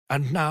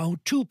And now,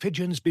 two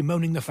pigeons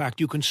bemoaning the fact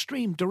you can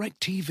stream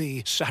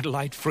DirecTV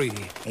satellite-free.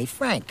 Hey,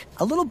 Frank,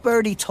 a little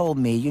birdie told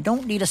me you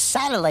don't need a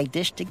satellite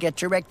dish to get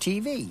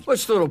DirecTV.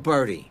 What's little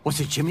birdie? Was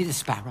it Jimmy the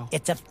Sparrow?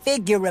 It's a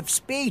figure of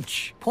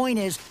speech. Point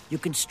is, you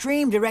can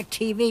stream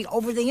DirecTV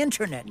over the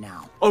internet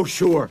now. Oh,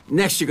 sure.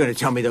 Next you're going to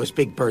tell me those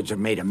big birds are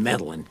made of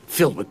metal and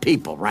filled with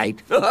people,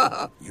 right?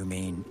 You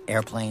mean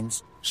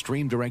airplanes?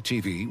 Stream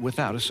DirecTV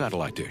without a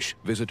satellite dish.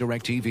 Visit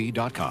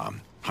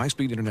DirecTV.com.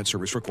 High-speed internet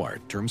service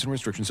required. Terms and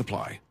restrictions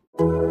apply.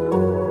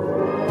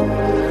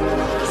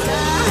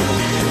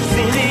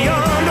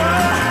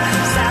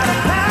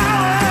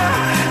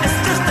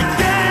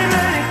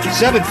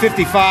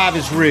 7:55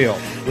 is real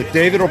with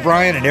David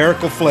O'Brien and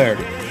Eric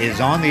O'Flaherty is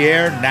on the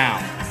air now.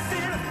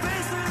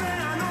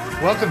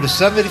 Welcome to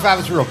 7:55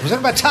 is real,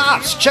 presented by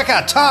Topps. Check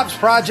out Topps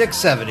Project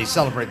 70,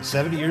 celebrating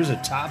 70 years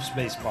of Topps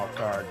baseball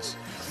cards.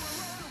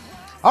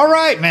 All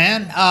right,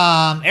 man.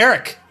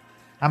 Eric,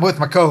 I'm with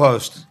my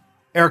co-host,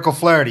 Eric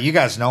O'Flaherty. You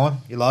guys know him.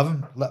 You love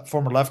him.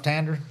 Former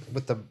left-hander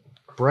with the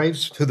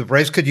Braves, who the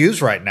Braves could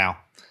use right now,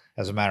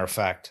 as a matter of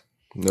fact.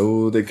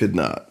 No, they could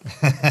not.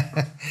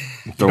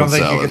 You don't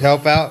think you could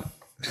help out?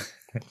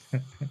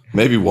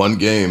 Maybe one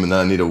game, and then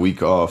I need a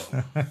week off.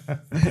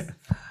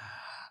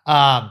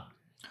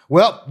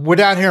 Well, we're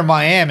down here in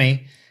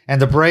Miami,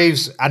 and the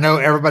Braves, I know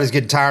everybody's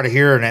getting tired of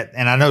hearing it,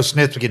 and I know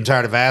Snit's getting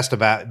tired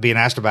of being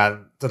asked about it.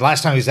 The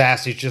last time he was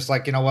asked, he's just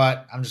like, you know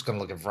what? I'm just going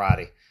to look at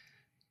Friday.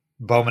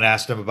 Bowman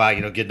asked him about,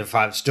 getting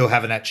to still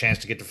having that chance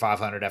to get to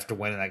 500 after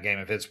winning that game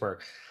in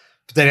Pittsburgh.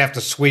 But they'd have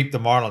to sweep the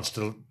Marlins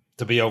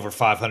to be over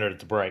 500 at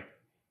the break.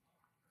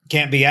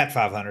 Can't be at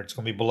 500. It's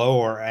going to be below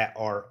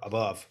or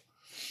above.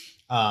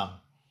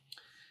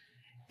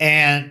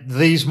 And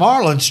these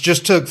Marlins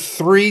just took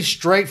 3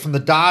 straight from the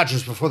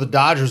Dodgers before the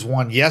Dodgers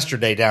won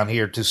yesterday down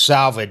here to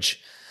salvage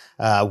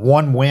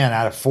 1 win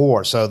out of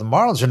 4. So the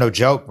Marlins are no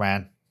joke,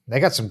 man. They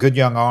got some good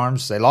young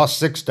arms. They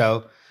lost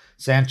Sixto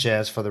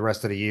Sanchez for the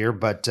rest of the year,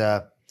 but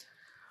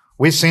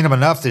we've seen them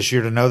enough this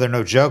year to know they're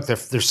no joke. They're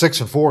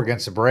 6-4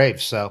 against the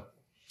Braves. So,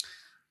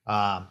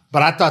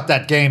 but I thought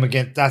that game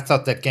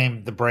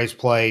the Braves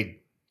played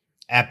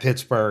at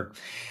Pittsburgh.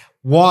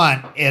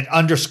 One, it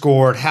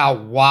underscored how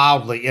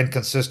wildly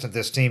inconsistent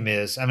this team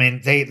is. I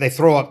mean, they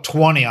throw up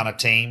 20 on a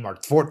team, or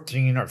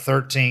 14 or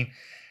 13,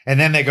 and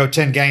then they go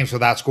 10 games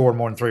without scoring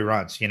more than 3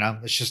 runs.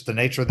 It's just the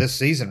nature of this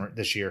season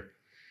this year.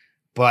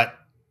 But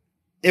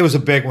it was a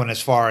big one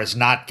as far as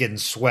not getting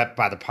swept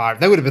by the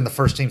Pirates. They would have been the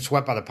first team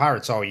swept by the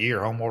Pirates all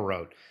year, home or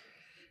road.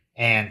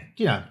 And,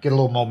 get a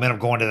little momentum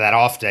going to that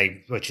off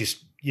day, which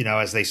is,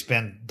 as they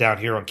spend down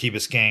here on Key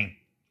Biscayne.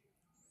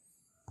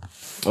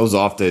 Those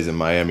off days in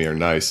Miami are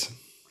nice.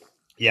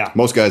 Yeah.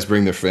 Most guys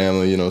bring their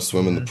family,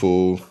 swim in the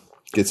pool,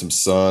 get some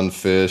sun,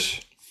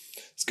 fish.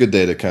 It's a good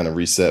day to kind of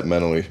reset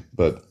mentally.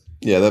 But,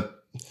 yeah,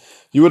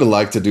 you would have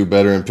liked to do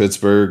better in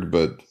Pittsburgh,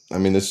 but, I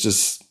mean, it's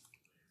just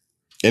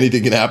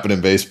anything can happen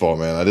in baseball,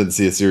 man. I didn't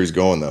see a series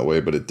going that way,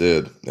 but it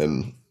did.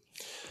 And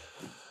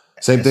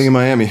same thing in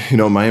Miami.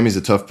 Miami's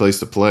a tough place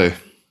to play.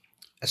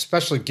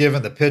 Especially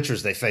given the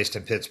pitchers they faced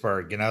in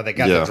Pittsburgh. They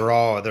got to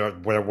draw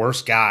their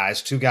worst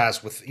guys, 2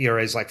 guys with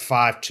ERAs like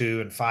 5.2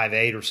 and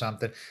 5.8 or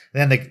something.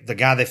 Then the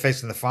guy they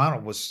faced in the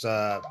final was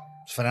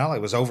finale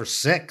was over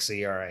 6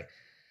 ERA.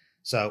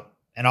 So,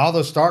 and all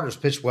those starters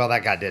pitched well.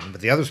 That guy didn't,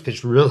 but the others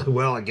pitched really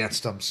well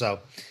against them.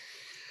 So,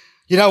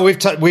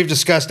 we've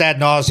discussed ad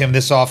nauseum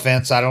this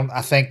offense.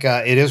 I think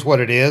it is what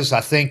it is. I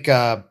think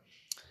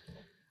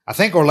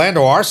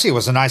Orlando Arce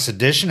was a nice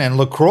addition, and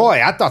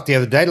LaCroix. I thought the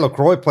other day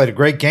LaCroix played a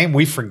great game.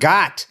 We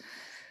forgot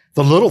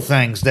the little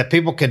things that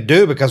people can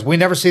do because we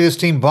never see this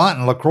team bunt,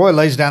 and LaCroix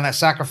lays down that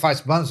sacrifice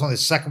bunt. It's only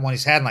the second one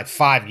he's had in like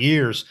 5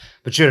 years,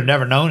 but you'd have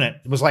never known it.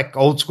 It was like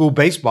old school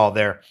baseball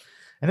there,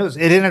 and it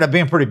ended up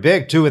being pretty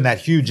big too in that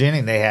huge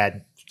inning they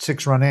had,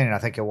 6-run inning, I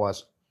think it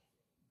was.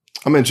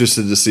 I'm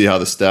interested to see how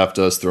the staff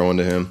does throwing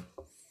to him.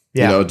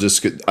 Yeah,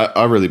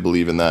 I really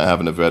believe in that.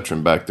 Having a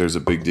veteran back there is a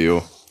big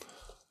deal.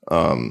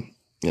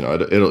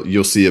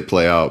 You'll see it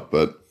play out,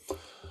 but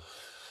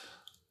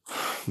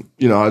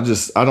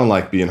I don't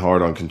like being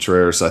hard on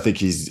Contreras. I think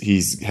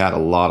he's had a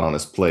lot on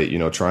his plate,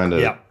 trying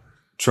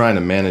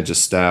to manage a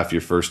staff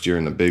your first year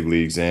in the big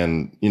leagues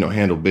and,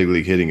 handle big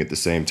league hitting at the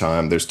same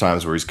time. There's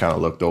times where he's kind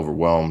of looked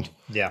overwhelmed.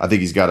 Yeah. I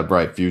think he's got a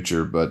bright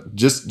future, but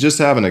just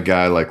having a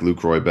guy like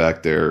LaCroix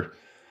back there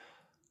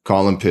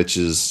calling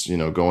pitches,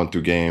 going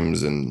through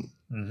games and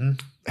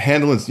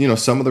handling,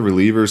 some of the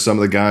relievers, some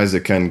of the guys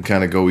that can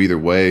kind of go either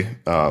way.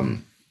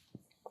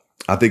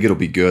 I think it'll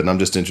be good, and I'm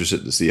just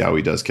interested to see how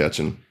he does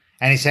catching.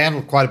 And he's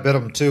handled quite a bit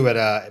of them, too,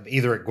 at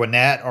either at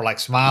Gwinnett or like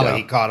Smiley. Yeah.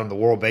 He caught him the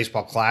World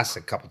Baseball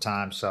Classic a couple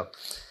times. So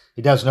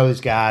he does know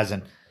these guys,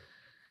 and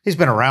he's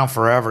been around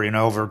forever,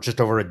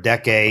 over a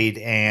decade,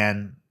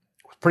 and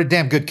pretty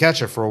damn good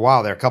catcher for a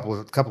while there. A couple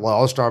of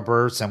All-Star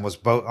berths, and was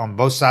on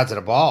both sides of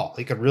the ball.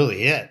 He could really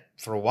hit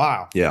for a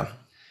while. Yeah.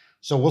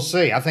 So we'll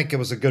see. I think it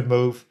was a good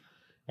move.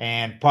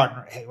 And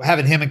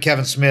having him and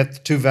Kevin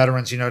Smith, 2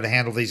 veterans, to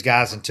handle these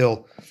guys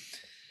until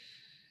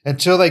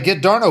until they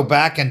get Darno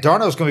back, and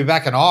Darno's going to be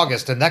back in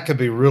August, and that could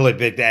be really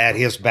big to add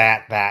his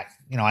bat back.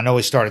 You know, I know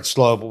he started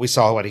slow, but we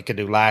saw what he could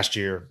do last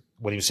year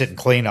when he was hitting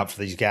cleanup for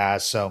these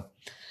guys. So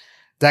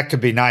that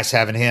could be nice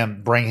having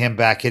him, bring him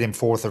back, hit him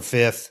fourth or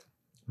fifth,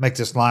 make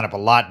this lineup a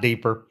lot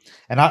deeper.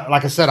 And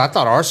like I said, I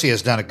thought Arcia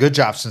has done a good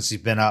job since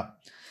he's been up.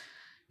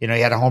 You know,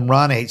 he had a home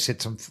run, he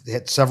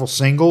hit several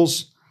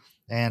singles,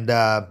 and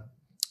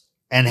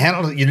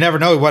Hamilton, you never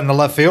know he wasn't a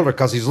left fielder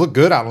because he's looked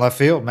good out in left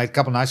field, made a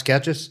couple nice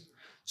catches.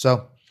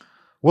 So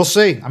we'll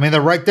see. I mean,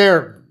 they're right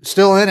there,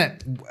 still in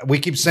it. We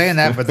keep saying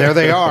that, but there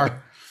they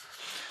are.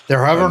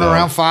 They're hovering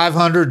around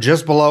 500,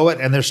 just below it,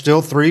 and they're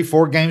still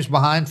 3-4 games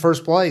behind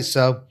first place.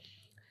 So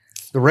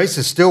the race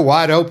is still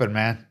wide open,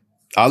 man.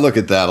 I look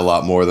at that a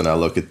lot more than I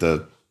look at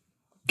the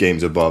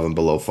games above and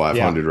below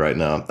 500 right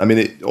now. I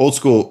mean, old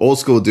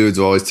school dudes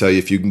always tell you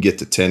if you can get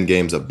to 10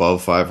 games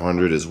above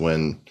 500 is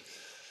when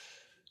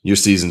your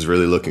season's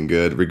really looking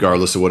good,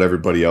 regardless of what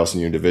everybody else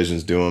in your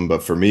division's doing.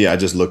 But for me, I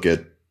just look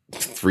at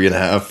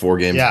 3.5, 4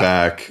 games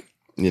back.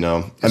 You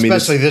know,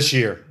 especially this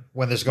year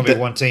when there's going to be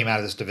one team out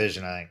of this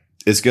division. I think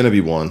it's going to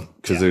be one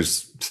because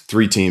there's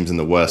 3 teams in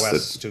the West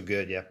that's too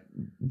good. Yeah,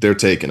 they're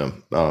taking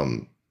them.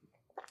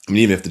 I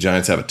mean, even if the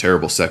Giants have a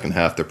terrible second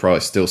half, they're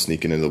probably still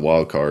sneaking into the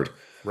wild card.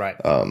 Right.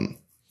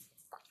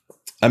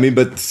 I mean,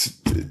 but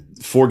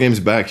 4 games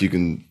back, you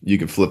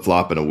can flip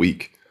flop in a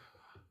week.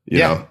 You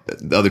know,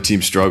 the other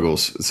team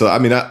struggles. So I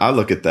mean, I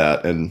look at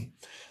that, and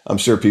I'm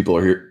sure people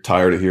are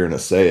tired of hearing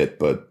us say it,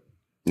 but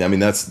I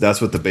mean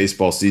that's what the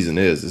baseball season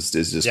is.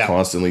 It's just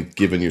constantly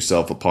giving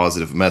yourself a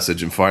positive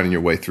message and finding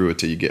your way through it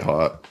till you get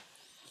hot.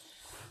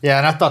 Yeah,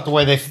 and I thought the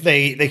way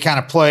they kind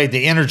of played,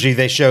 the energy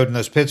they showed in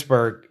those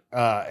Pittsburgh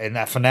in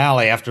that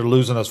finale after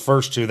losing those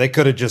first 2, they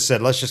could have just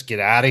said, let's just get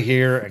out of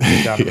here and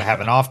get down to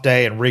have an off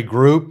day and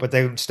regroup. But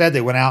instead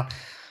they went out,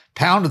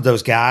 pounded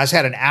those guys,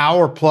 had an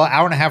hour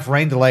and a half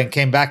rain delay, and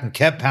came back and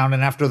kept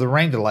pounding after the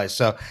rain delay.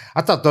 So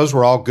I thought those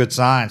were all good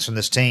signs from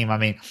this team. I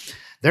mean,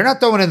 they're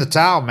not throwing in the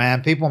towel,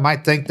 man. People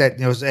might think that,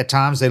 you know, at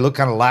times they look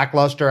kind of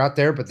lackluster out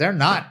there, but they're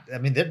not. I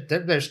mean,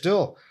 they're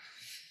still –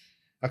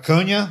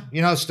 Acuna,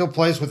 you know, still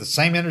plays with the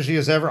same energy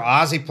as ever.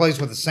 Ozzie plays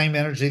with the same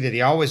energy that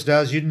he always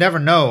does. You'd never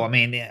know. I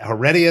mean,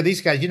 Heredia,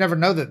 these guys, you never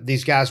know that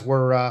these guys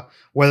were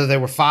whether they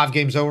were 5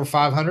 games over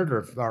 500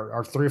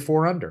 or 3 or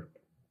 4 under.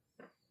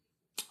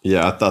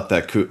 Yeah, I thought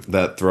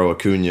that throw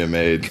Acuna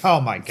made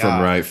from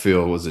right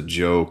field was a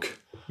joke.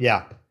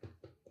 Yeah.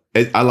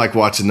 I like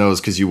watching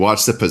those because you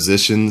watch the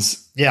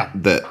positions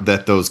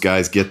that those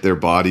guys get their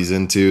bodies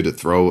into to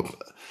throw.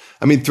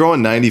 I mean,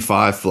 throwing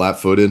 95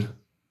 flat-footed,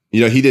 you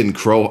know, he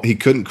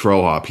couldn't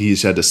crow hop. He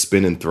just had to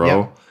spin and throw.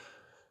 Yeah.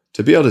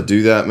 To be able to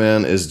do that,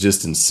 man, is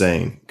just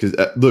insane. Because,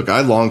 look,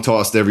 I long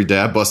tossed every day.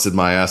 I busted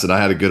my ass, and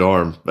I had a good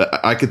arm.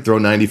 I could throw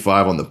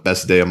 95 on the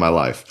best day of my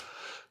life.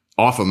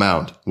 Off a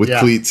mound with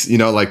cleats, you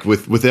know, like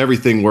with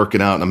everything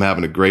working out, and I'm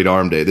having a great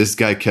arm day. This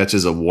guy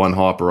catches a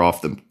one-hopper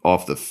off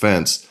the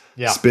fence,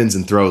 spins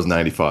and throws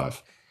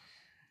 95.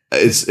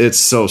 It's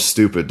so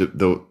stupid.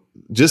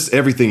 Just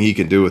everything he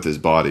can do with his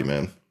body,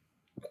 man.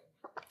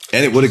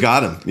 And it would have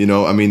got him, you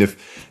know. I mean,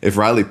 if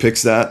Riley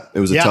picks that,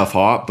 it was a tough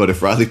hop. But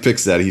if Riley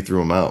picks that, he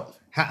threw him out.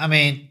 I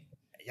mean,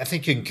 I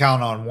think you can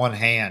count on one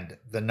hand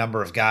the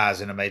number of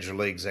guys in the major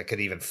leagues that could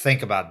even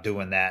think about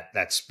doing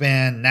that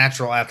spin,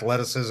 natural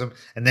athleticism,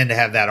 and then to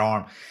have that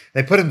arm.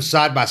 They put him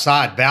side by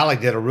side. Bally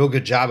did a real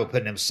good job of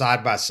putting him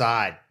side by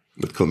side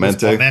with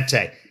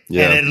Clemente.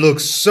 Yeah. And it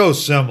looks so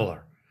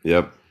similar.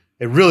 Yep.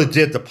 It really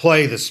did.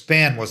 The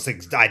spin was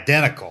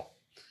identical.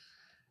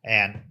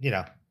 And, you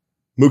know.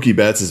 Mookie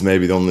Betts is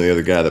maybe the only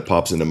other guy that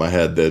pops into my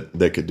head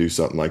that could do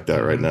something like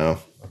that right now.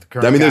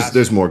 I mean,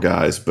 there's more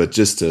guys, but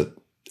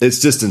it's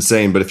just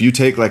insane. But if you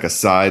take like a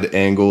side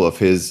angle of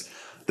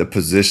the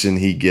position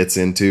he gets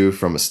into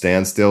from a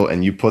standstill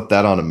and you put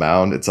that on a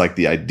mound, it's like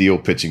the ideal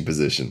pitching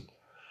position.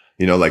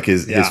 You know, like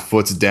his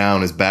foot's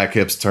down, his back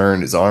hip's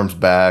turned, his arm's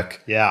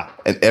back. Yeah.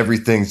 And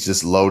everything's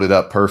just loaded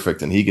up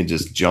perfect, and he can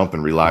just jump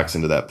and relax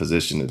into that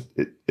position.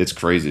 It's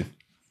crazy.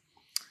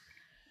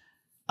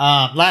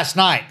 Last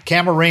night,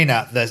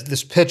 Camarena,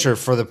 this pitcher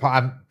for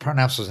I'm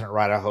pronouncing it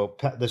right, I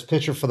hope. This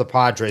pitcher for the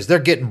Padres, they're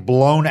getting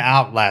blown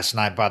out last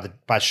night by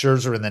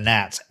Scherzer and the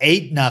Nats.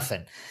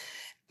 8-0.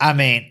 I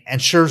mean, and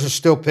Scherzer's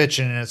still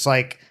pitching, and it's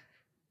like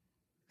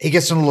he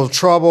gets in a little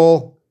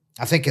trouble.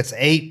 I think it's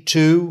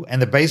 8-2,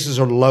 and the bases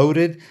are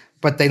loaded,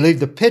 but they leave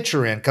the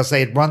pitcher in because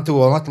they had run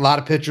through a lot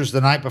of pitchers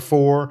the night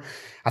before.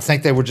 I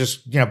think they were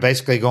just, you know,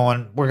 basically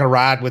going, we're going to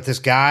ride with this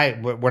guy.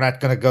 We're not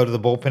going to go to the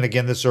bullpen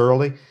again this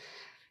early.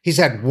 He's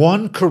had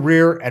one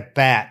career at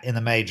bat in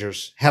the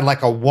majors, had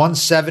like a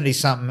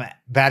 170-something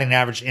batting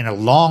average in a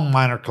long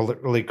minor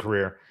league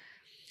career.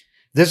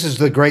 This is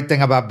the great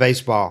thing about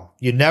baseball.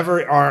 You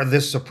never are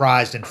this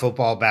surprised in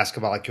football,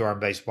 basketball like you are in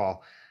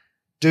baseball.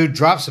 Dude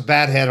drops a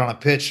bat head on a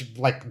pitch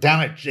like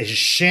down at his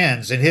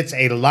shins and hits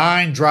a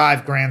line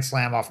drive grand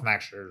slam off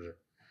Max Scherzer.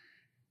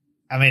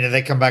 I mean,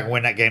 they come back and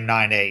win that game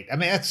 9-8. I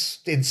mean, that's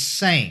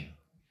insane.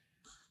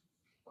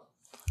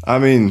 I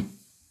mean,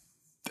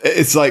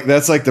 It's like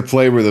that's like the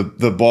play where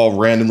the ball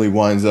randomly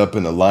winds up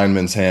in a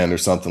lineman's hand or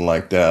something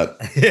like that.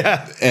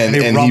 Yeah. And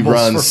he rumbles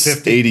runs for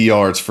 50. 80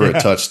 yards for a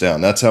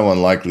touchdown. That's how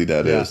unlikely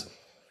that is.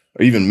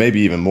 Or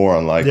maybe even more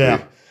unlikely.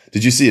 Yeah.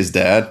 Did you see his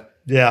dad?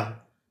 Yeah.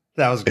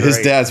 That was great. His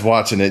dad's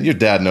watching it. Your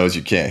dad knows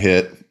you can't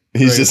hit.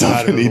 He's just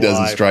hoping he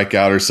doesn't strike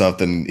out or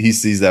something. He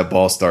sees that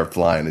ball start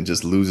flying and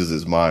just loses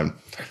his mind.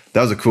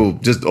 That was a cool,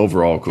 just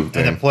overall cool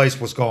thing. And the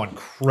place was going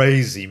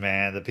crazy,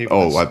 man. The people.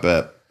 Oh, I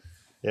bet.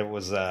 It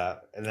was, and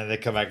then they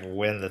come back and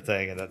win the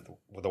thing, and then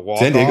with a walk.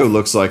 San Diego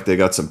looks like they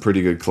got some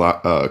pretty good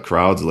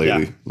crowds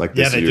lately. Yeah. Like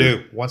this they year.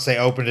 do. Once they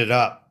opened it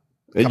up,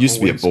 it used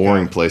to be a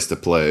boring place to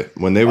play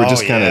when they were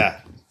just kind of,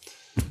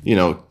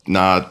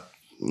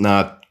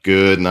 not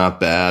good, not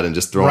bad, and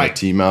just throwing a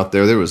team out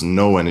there. There was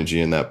no energy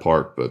in that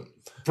park, but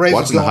Braves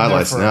watching the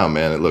highlights now,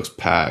 man, it looks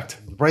packed.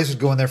 The Braves was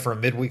going there for a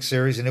midweek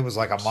series, and it was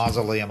like a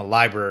mausoleum, a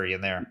library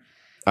in there.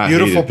 I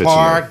Beautiful hated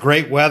park, there.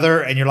 Great weather,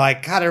 and you're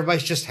like, God,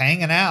 everybody's just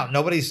hanging out.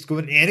 Nobody's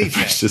doing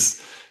anything. It's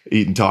just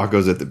eating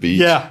tacos at the beach.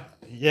 Yeah.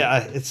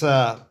 It's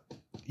a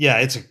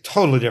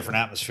totally different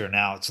atmosphere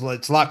now. It's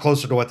a lot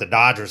closer to what the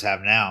Dodgers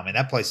have now. I mean,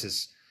 that place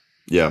is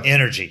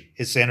energy.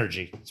 It's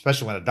energy,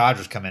 especially when the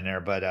Dodgers come in there.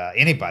 But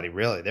anybody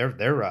really,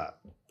 they're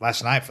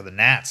last night for the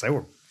Nats, they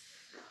were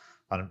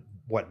on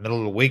middle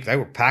of the week. They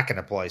were packing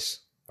the place.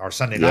 Or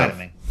Sunday night, I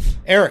mean.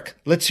 Eric,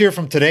 let's hear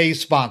from today's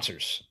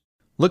sponsors.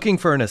 Looking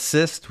for an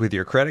assist with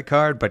your credit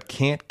card but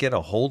can't get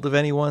a hold of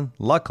anyone?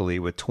 Luckily,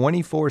 with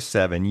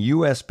 24/7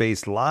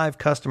 U.S.-based live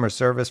customer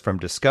service from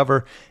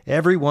Discover,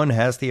 everyone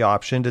has the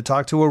option to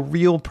talk to a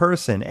real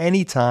person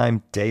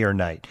anytime, day or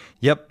night.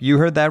 Yep, you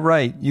heard that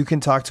right. You can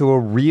talk to a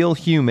real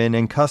human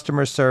in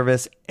customer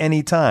service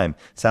anytime.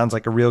 Sounds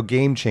like a real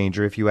game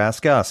changer if you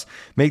ask us.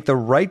 Make the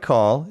right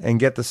call and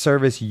get the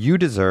service you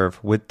deserve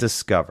with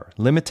Discover.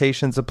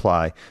 Limitations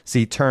apply.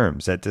 See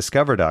terms at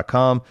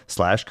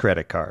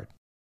discover.com/creditcard.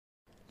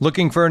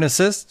 Looking for an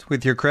assist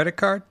with your credit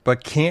card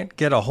but can't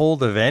get a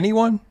hold of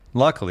anyone?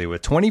 Luckily,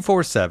 with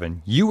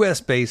 24/7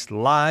 U.S.-based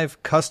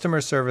live customer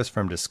service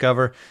from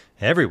Discover,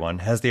 everyone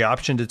has the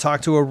option to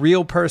talk to a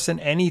real person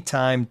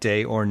anytime,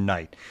 day or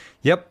night.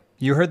 Yep,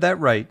 you heard that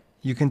right.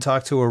 You can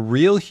talk to a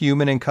real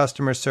human in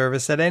customer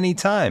service at any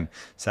time.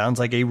 Sounds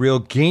like a real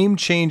game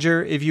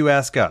changer if you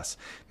ask us.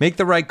 Make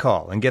the right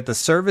call and get the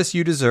service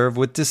you deserve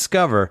with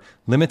Discover.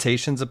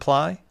 Limitations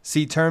apply.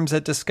 See terms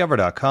at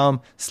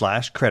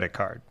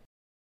discover.com/creditcard.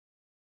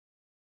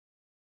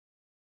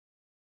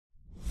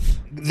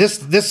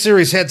 This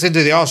series heads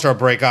into the All-Star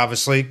break,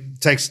 obviously.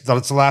 It's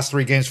the last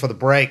 3 games for the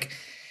break.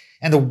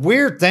 And the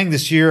weird thing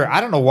this year, I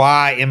don't know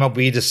why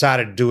MLB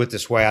decided to do it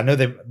this way. I know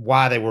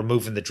why they were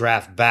moving the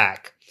draft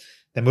back.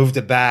 They moved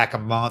it back a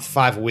month,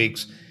 5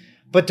 weeks.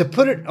 But to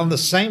put it on the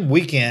same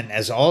weekend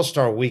as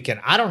All-Star weekend,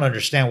 I don't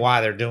understand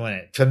why they're doing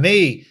it. To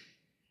me,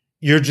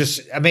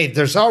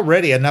 there's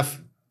already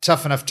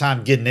tough enough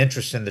time getting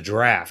interest in the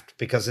draft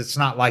because it's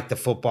not like the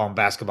football and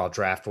basketball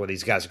draft where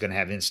these guys are going to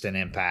have instant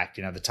impact,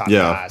 the top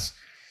guys.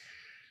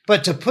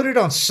 But to put it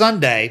on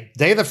Sunday,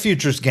 day of the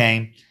Futures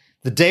game,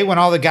 the day when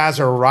all the guys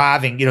are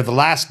arriving, the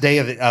last day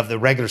of the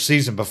regular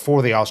season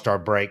before the All-Star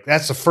break,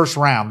 that's the first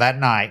round that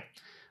night.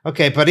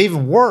 Okay, but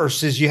even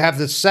worse is you have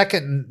the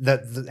second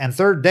and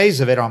third days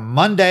of it on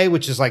Monday,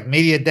 which is like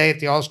media day at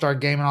the All-Star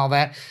game and all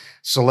that,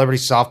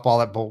 celebrity softball,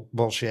 that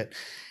bullshit,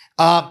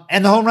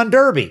 and the home run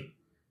derby.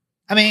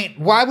 I mean,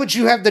 why would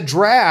you have the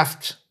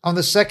draft on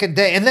the second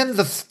day? And then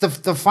the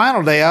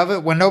final day of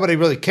it, when nobody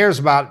really cares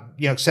about,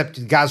 except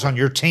the guys on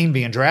your team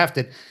being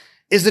drafted,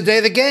 is the day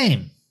of the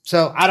game.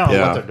 So I don't know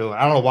what they're doing.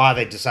 I don't know why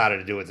they decided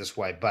to do it this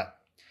way, but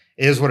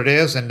it is what it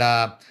is. And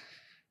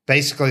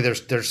basically,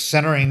 they're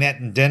centering it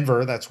in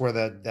Denver. That's where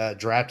the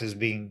draft is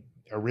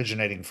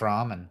originating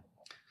from. And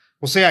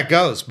we'll see how it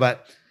goes.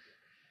 But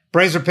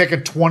Braves are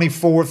picking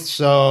 24th,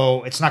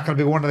 so it's not going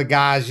to be one of the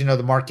guys,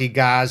 the marquee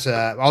guys.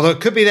 Although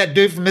it could be that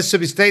dude from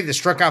Mississippi State that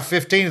struck out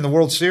 15 in the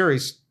World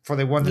Series before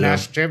they won the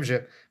national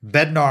championship,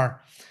 Bednar.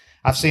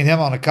 I've seen him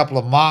on a couple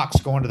of mocks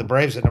going to the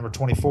Braves at number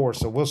 24,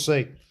 so we'll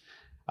see.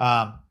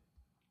 I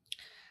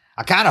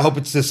kind of hope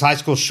it's this high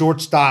school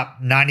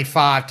shortstop,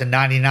 95 to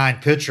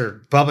 99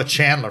 pitcher, Bubba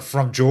Chandler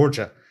from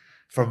Georgia,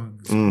 from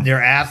near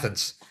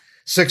Athens.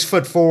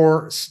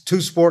 6'4",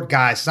 two-sport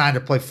guy signed to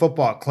play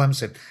football at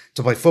Clemson,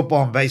 to play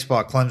football and baseball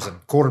at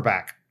Clemson,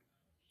 quarterback.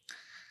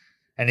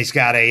 And he's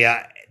got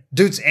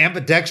dude's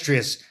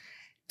ambidextrous.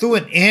 Threw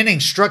an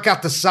inning, struck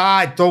out the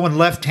side, throwing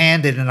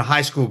left-handed in a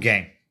high school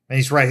game. And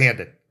he's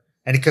right-handed.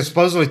 And he could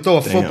supposedly throw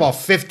a football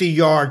 50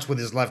 yards with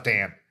his left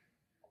hand.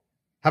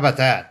 How about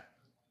that?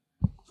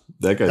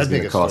 That guy's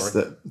going to cost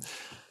that.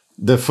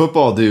 The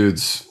football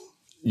dudes,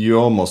 you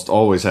almost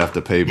always have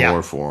to pay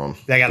more for them.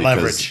 They got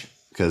leverage.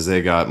 Because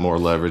they got more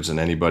leverage than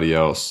anybody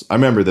else. I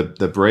remember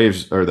the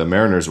Braves or the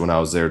Mariners when I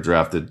was there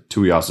drafted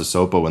Tuiasa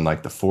Sopo in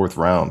like the 4th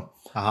round.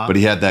 But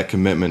he had that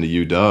commitment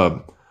to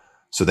UW.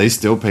 So they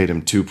still paid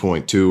him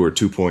 2.2 or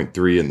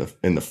 2.3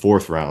 in the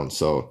 4th round.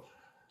 So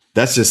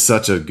that's just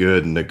such a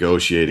good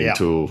negotiating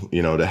tool,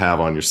 to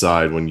have on your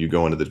side when you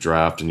go into the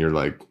draft and you're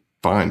like,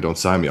 fine, don't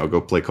sign me. I'll go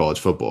play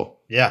college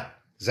football. Yeah.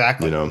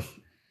 exactly. You know,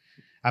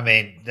 I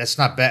mean, that's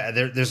not bad.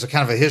 There's a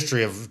kind of a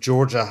history of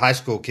Georgia high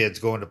school kids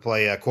going to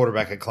play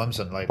quarterback at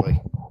Clemson lately.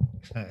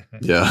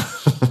 yeah.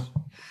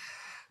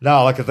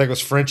 No, like I think it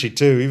was Frenchie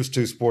too. He was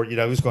too sport. He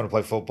was going to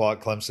play football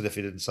at Clemson if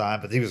he didn't sign,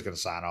 but he was going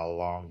to sign all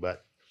along.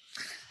 But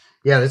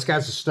yeah, this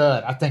guy's a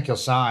stud. I think he'll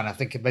sign. I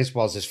think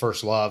baseball is his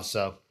first love,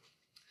 so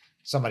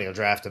somebody will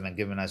draft him and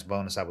give him a nice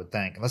bonus, I would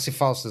think, unless he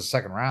falls to the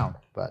second round.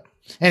 But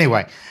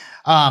anyway,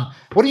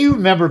 what do you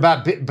remember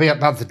about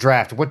the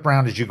draft? What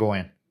round did you go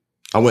in?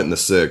 I went in the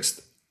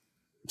 6th.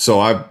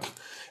 So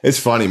it's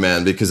funny,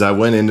 man, because I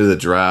went into the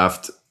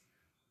draft.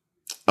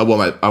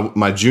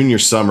 My junior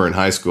summer in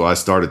high school, I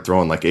started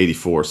throwing like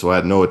 84, so I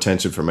had no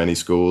attention from any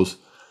schools.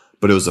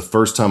 But it was the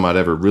first time I'd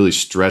ever really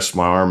stretched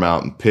my arm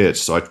out and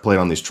pitched. So I played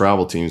on these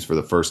travel teams for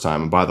the first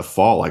time. And by the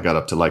fall, I got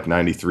up to like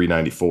 93,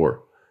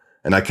 94.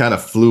 And I kind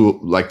of flew,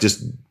 like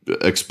just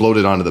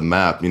exploded onto the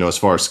map, as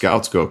far as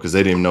scouts go, because they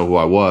didn't even know who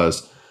I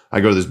was. I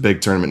go to this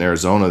big tournament in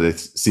Arizona. They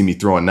see me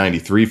throwing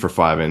 93 for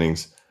 5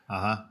 innings.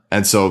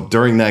 And so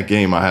during that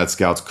game, I had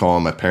scouts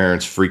calling my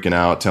parents, freaking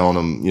out, telling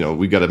them,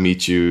 we got to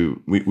meet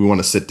you. We want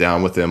to sit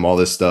down with them, all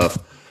this stuff.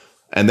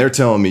 And they're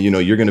telling me,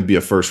 you're going to be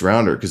a first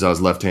rounder because I was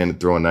left-handed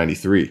throwing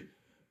 93.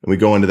 And we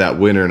go into that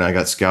winter and I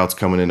got scouts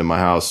coming into my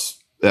house.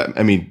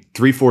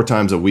 3-4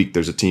 times a week,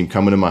 there's a team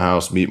coming to my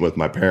house, meeting with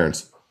my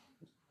parents.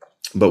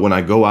 But when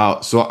I go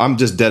out, so I'm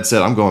just dead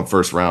set. I'm going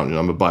first round. I'm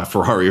going to buy a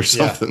Ferrari or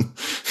something.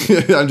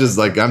 Yeah.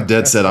 I'm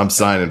dead set. I'm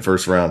signing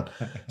first round.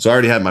 So I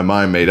already had my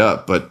mind made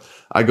up, but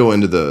I go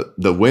into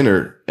the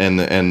winter and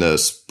the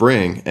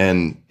spring,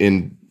 and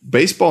in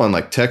baseball in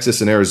like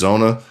Texas and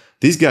Arizona,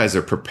 these guys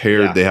are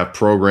prepared. Yeah. They have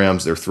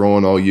programs. They're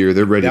throwing all year.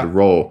 They're ready to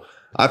roll.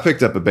 I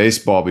picked up a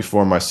baseball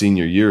before my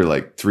senior year,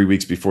 like 3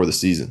 weeks before the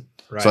season.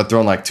 Right. So I'd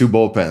thrown like 2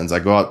 bullpens. I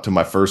go out to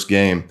my first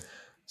game.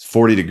 It's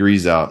 40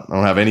 degrees out. I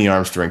don't have any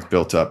arm strength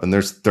built up, and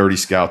there's 30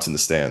 scouts in the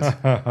stands.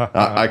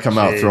 I come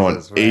out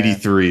throwing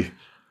 83.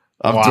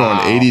 I'm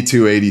throwing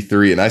 82,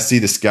 83, and I see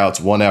the scouts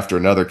one after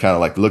another kind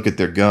of like look at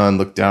their gun,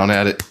 look down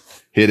at it,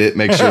 hit it,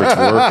 make sure it's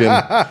working.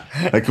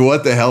 Like,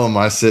 what the hell am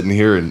I sitting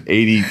here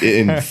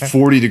in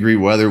 40 degree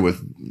weather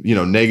with,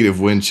 negative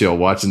wind chill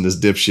watching this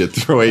dipshit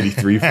throw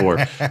 83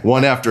 for?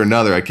 One after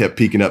another, I kept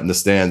peeking up in the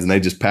stands, and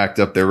they just packed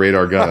up their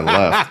radar gun and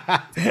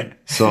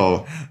left.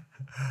 So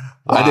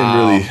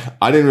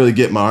I didn't really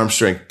get my arm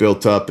strength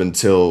built up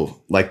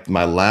until like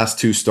my last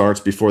 2 starts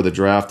before the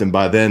draft. And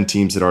by then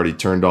teams had already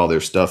turned all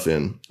their stuff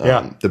in.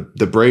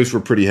 The Braves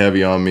were pretty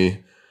heavy on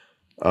me.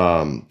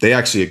 They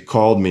actually had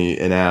called me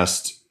and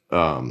asked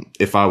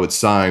if I would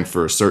sign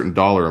for a certain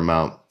dollar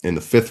amount in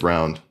the 5th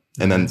round.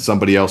 And then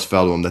somebody else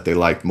fell to them that they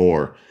liked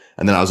more.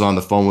 And then I was on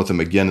the phone with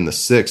them again in the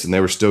 6th, and they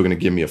were still going to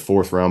give me a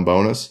 4th round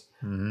bonus.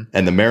 Mm-hmm.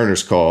 And the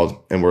Mariners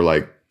called and were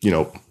like,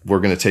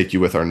 we're going to take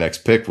you with our next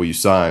pick. Will you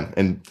sign?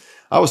 And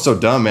I was so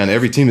dumb, man.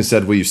 Every team that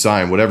said, will you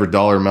sign? Whatever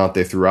dollar amount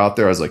they threw out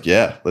there, I was like,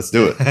 yeah, let's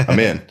do it. I'm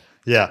in.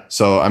 Yeah.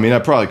 So, I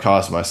probably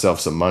cost myself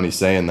some money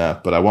saying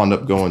that, but I wound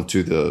up going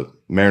to the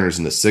Mariners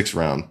in the 6th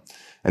round.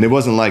 And it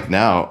wasn't like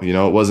now,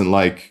 it wasn't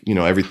like,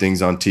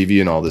 everything's on TV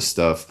and all this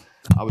stuff.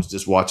 I was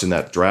just watching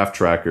that draft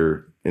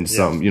tracker in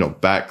some,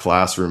 back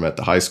classroom at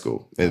the high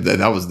school. And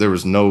there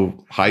was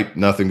no hype,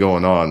 nothing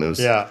going on. It was,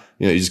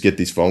 you just get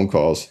these phone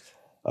calls.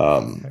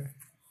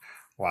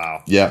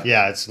 Wow. Yeah.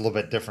 Yeah. It's a little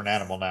bit different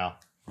animal now.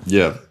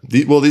 Yeah.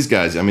 These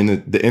guys,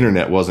 the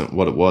internet wasn't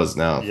what it was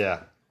now.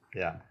 Yeah.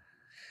 Yeah.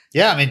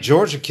 Yeah.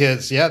 Georgia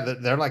kids,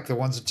 they're like the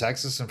ones in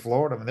Texas and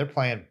Florida. They're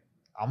playing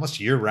almost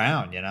year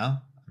round,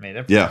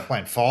 they're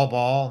playing fall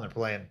ball, and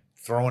they're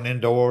throwing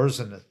indoors.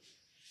 And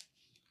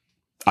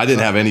I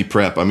didn't have any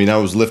prep. I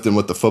was lifting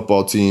with the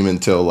football team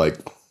until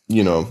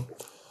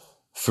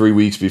 3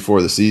 weeks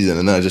before the season.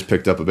 And then I just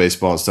picked up a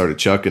baseball and started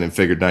chucking and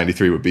figured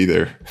 93 would be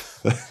there.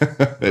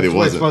 And it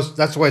wasn't.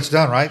 That's the way it's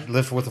done, right?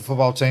 Lift with the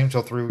football team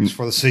until 3 weeks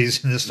before the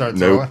season and just start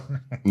throwing.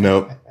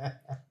 Nope.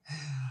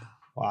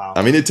 Wow.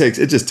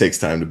 It just takes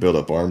time to build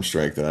up arm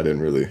strength. And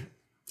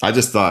I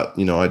just thought,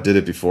 I did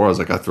it before. I was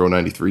like, I throw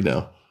 93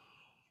 now.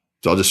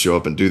 So I'll just show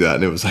up and do that.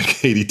 And it was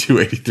like 82,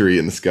 83.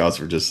 And the scouts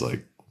were just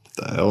like,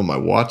 what the hell am I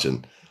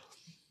watching?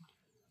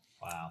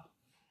 Wow.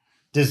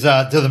 Do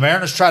the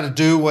Mariners try to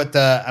do what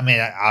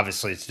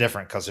obviously it's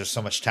different because there's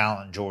so much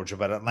talent in Georgia,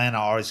 but Atlanta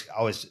always,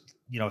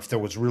 if there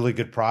was really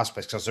good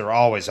prospects, because there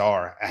always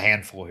are a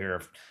handful here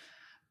of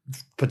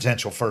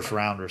potential first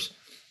rounders.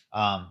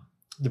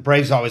 The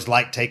Braves always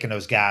like taking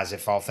those guys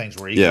if all things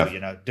were equal.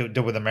 Yeah.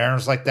 Do with the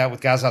Mariners like that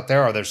with guys out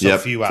there? Or are there so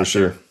few out for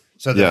sure. there?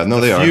 So they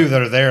few are.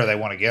 that are there, they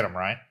want to get them,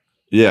 right?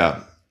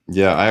 Yeah.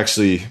 Yeah.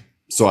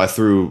 So I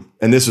threw,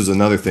 and this was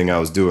another thing I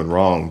was doing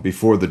wrong.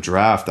 Before the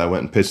draft, I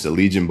went and pitched a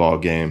Legion Ball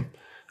game.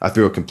 I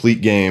threw a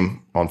complete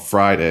game on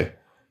Friday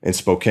in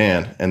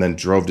Spokane and then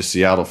drove to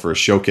Seattle for a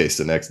showcase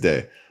the next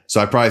day.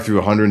 So I probably threw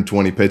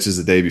 120 pitches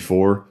the day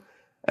before.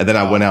 And then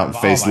I went out and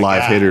faced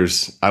live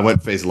hitters. I went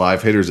and faced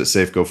live hitters at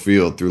Safeco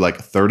Field through like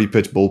a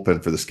 30-pitch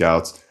bullpen for the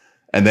scouts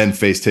and then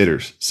faced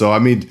hitters. So,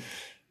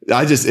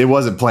 it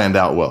wasn't planned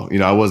out well.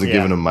 I wasn't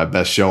giving them my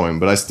best showing,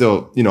 but I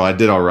still, I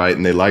did all right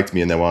and they liked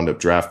me and they wound up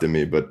drafting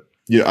me. But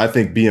I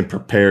think being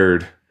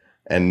prepared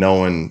and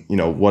knowing,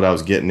 what I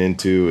was getting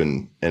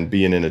into and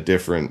being in a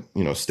different,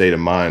 state of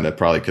mind, I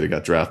probably could have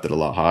got drafted a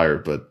lot higher,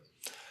 but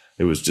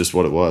it was just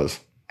what it was.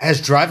 Has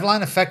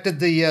Driveline affected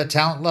the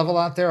talent level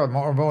out there? Or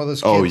more of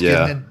those kids? Oh,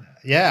 yeah. Getting in?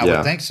 Yeah, I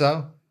would think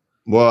so.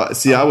 Well,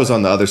 see, I was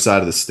on the other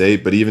side of the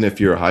state, but even if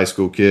you're a high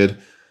school kid,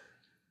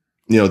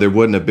 there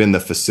wouldn't have been the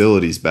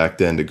facilities back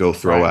then to go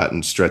throw at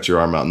and stretch your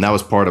arm out. And that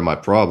was part of my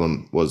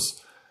problem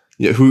was,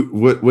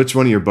 which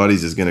one of your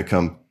buddies is going to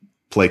come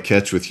play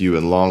catch with you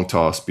in long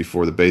toss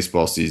before the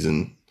baseball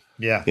season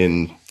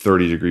in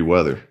 30-degree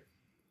weather?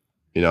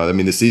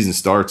 The season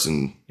starts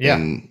in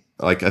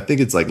I think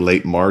it's like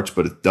late March,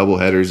 but it's double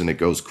headers and it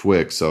goes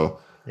quick. So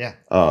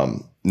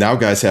now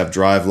guys have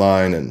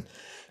Driveline and,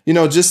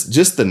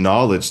 just the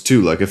knowledge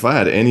too. Like if I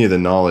had any of the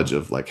knowledge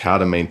of like how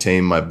to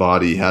maintain my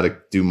body, how to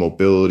do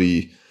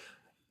mobility,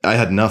 I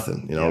had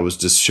nothing. It was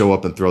just show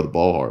up and throw the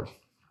ball hard.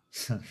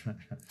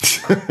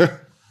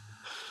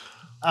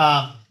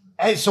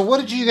 Hey, so what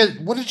did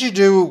you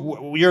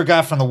do? You're a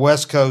guy from the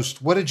West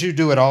Coast. What did you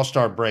do at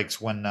All-Star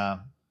breaks when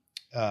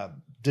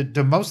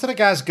do most of the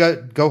guys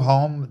go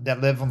home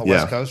that live on the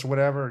West Coast or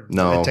whatever?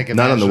 No,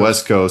 not on the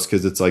West Coast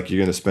because it's like you're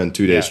going to spend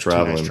 2 days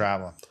traveling. 2 days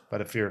traveling.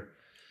 But if you're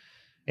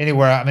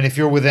anywhere, if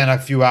you're within a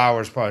few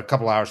hours, probably a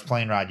couple hours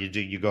plane ride,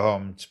 you go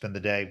home and spend the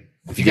day.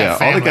 If you got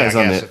family,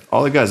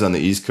 all the guys on the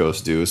East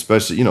Coast do,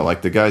 especially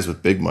like the guys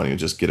with big money who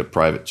just get a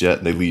private jet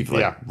and they leave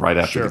right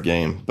after the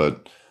game.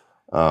 But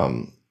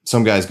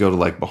some guys go to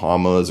like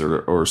Bahamas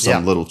or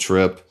some little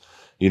trip.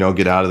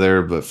 Get out of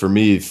there. But for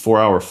me,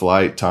 4-hour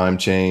flight, time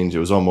change, it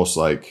was almost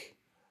like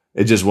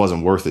it just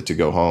wasn't worth it to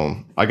go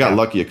home. I got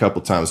lucky a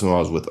couple times when I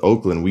was with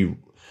Oakland.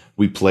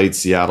 We played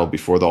Seattle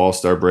before the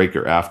All-Star break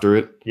or after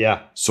it.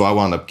 Yeah. So I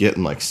wound up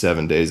getting like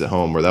 7 days at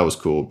home where that was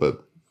cool.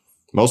 But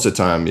most of the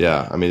time,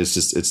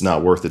 it's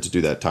not worth it to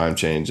do that time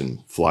change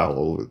and fly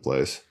all over the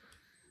place.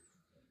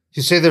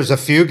 You say there's a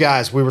few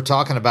guys. We were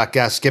talking about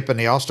guys skipping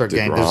the All-Star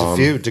game. There's a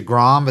few.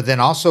 DeGrom, but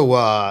then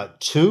also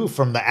 2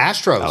 from the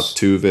Astros.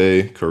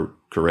 Altuve,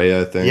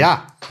 Correa, I think.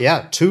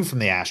 Yeah, 2 from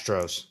the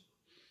Astros.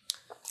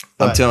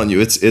 I'm telling you,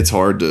 it's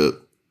hard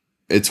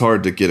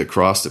to get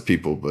across to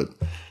people, but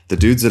the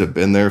dudes that have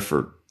been there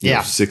for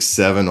 6,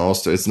 7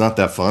 All-Star, it's not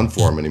that fun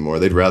for them anymore.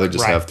 They'd rather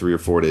just have 3 or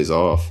 4 days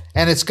off.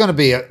 And it's going to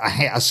be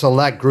a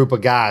select group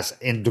of guys.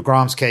 In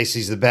DeGrom's case,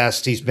 he's the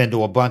best. He's been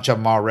to a bunch of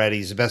them already.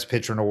 He's the best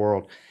pitcher in the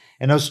world.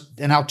 And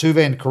Altuve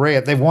and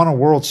Correa, they've won a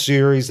World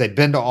Series. They've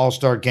been to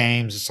All-Star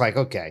games. It's like,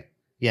 okay,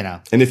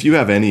 And if you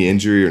have any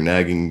injury or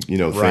nagging,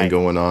 thing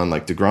going on,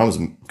 like DeGrom's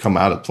come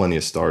out of plenty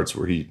of starts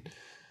where he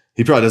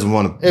probably doesn't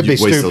want to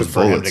waste those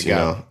bullets.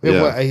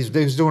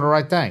 He's doing the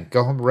right thing.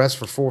 Go home, rest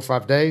for 4 or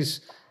 5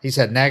 days. He's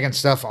had nagging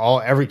stuff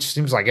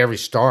seems like every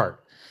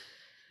start.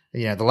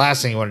 The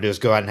last thing you want to do is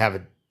go out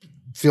and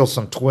feel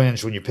some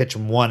twinge when you're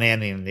pitching 1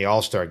 inning in the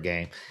All-Star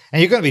game.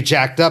 And you're going to be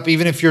jacked up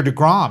even if you're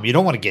DeGrom. You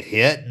don't want to get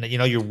hit and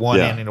you're 1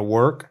 inning of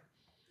work.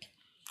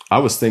 I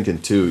was thinking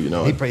too,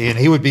 and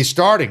he would be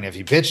starting if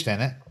he pitched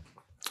in it.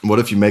 What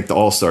if you make the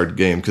All-Star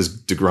game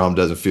because DeGrom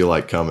doesn't feel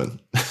like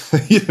coming?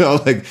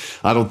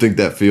 I don't think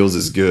that feels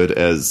as good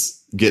as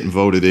getting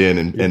voted in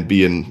and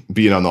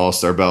being on the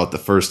All-Star ballot the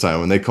first time.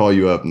 When they call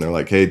you up and they're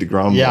like, hey,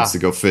 DeGrom wants to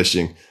go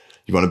fishing.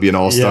 You want to be an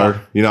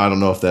All-Star? I don't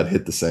know if that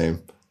hit the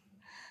same.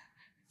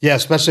 Yeah,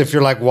 especially if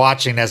you're like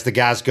watching as the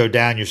guys go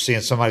down, you're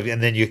seeing somebody,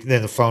 and then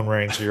the phone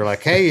rings, and you're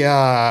like, "Hey,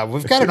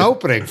 we've got an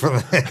opening for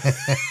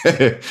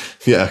the."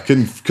 Yeah,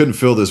 couldn't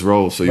fill this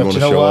role, so you want to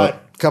show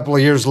up. A couple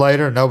of years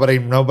later, nobody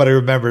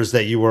remembers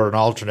that you were an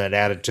alternate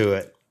added to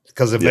it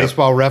because in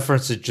Baseball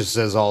Reference it just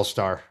says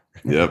All-Star.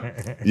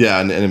 Yep.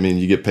 Yeah, and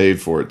you get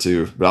paid for it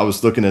too. But I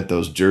was looking at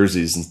those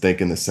jerseys and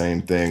thinking the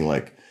same thing,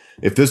 like.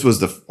 If this was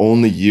the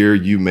only year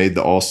you made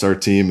the All-Star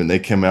team and they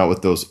came out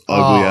with those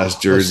ugly ass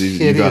jerseys,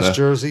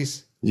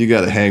 jerseys. You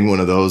got to hang one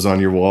of those on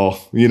your wall,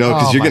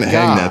 because you're going to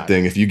hang that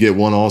thing. If you get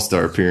one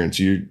All-Star appearance,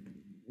 you're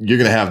going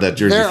to have that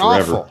jersey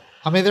forever.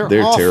 Awful.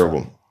 They're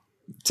terrible.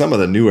 Some of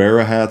the New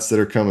Era hats that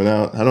are coming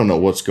out, I don't know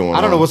what's going on.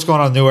 I don't know what's going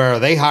on in New Era.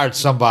 They hired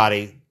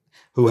somebody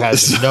who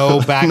has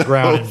no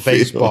background in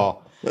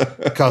baseball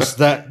because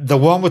the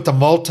one with the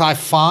multi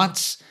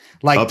fonts.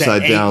 Like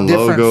upside the 8 down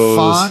different logos.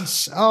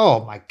 Fonts.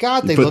 Oh my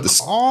God, they look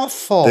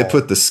awful. They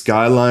put the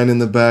skyline in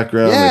the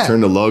background. Yeah. They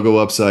turned the logo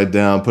upside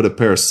down. Put a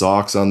pair of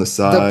socks on the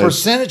side. The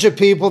percentage of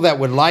people that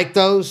would like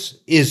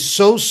those is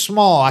so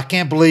small. I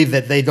can't believe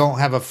that they don't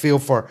have a feel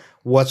for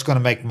what's going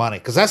to make money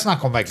because that's not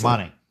going to make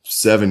money.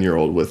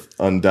 7-year-old with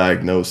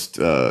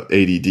undiagnosed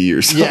ADD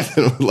or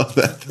something would love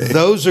that thing.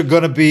 Those are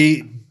going to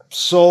be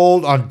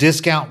sold on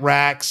discount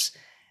racks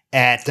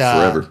at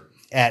forever.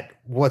 At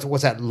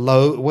what's that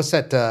low? What's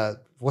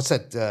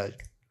that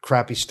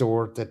crappy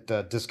store,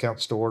 that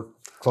discount store?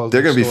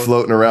 They're going to be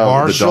floating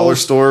around the dollar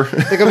store.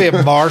 They're going to be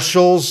at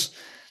Marshall's.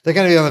 They're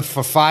going to be on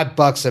for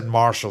 $5 at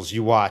Marshall's.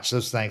 You watch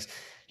those things.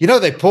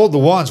 They pulled the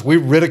ones. We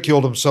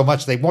ridiculed them so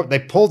much. They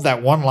pulled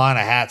that one line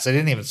of hats. They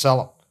didn't even sell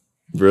them.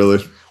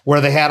 Really? Where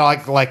they had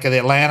like in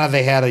Atlanta,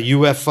 they had a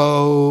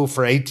UFO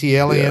for AT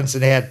aliens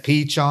and they had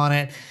Peach on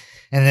it.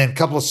 And then a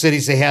couple of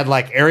cities, they had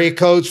like area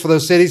codes for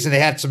those cities, and they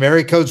had some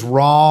area codes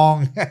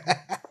wrong.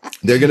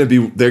 They're gonna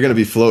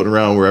be floating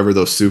around wherever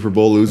those Super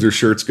Bowl loser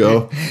shirts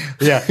go.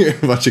 Yeah, a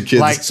bunch of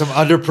kids, like some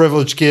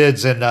underprivileged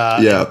kids, and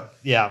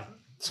yeah,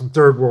 some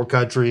third world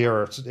country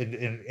or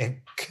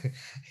in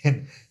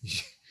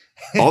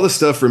all this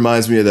stuff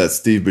reminds me of that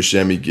Steve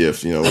Buscemi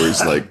gift, where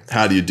he's like,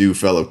 "How do you do,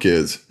 fellow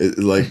kids?"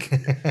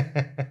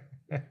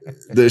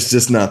 There's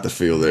just not the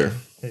feel there.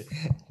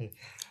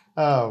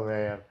 Oh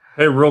man.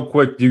 Hey, real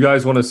quick, do you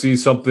guys want to see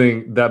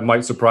something that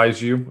might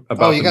surprise you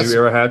about the new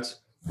Era hats?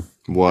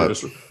 What?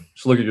 Just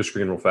look at your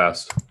screen real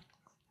fast.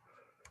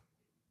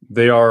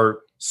 They are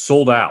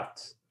sold out.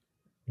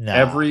 No.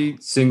 Every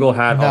single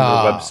hat on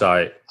their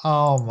website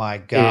oh my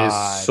God.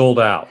 is sold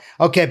out.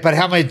 Okay, but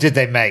how many did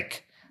they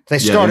make? They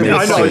started they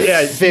with made I know,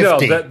 like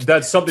 50.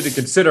 That's something to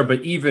consider,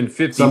 but even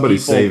 50 Somebody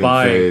people saving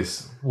buying,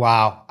 face.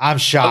 Wow, I'm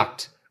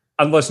shocked.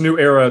 unless New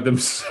Era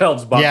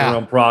themselves bought their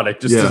own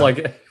product, just to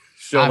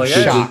show I'm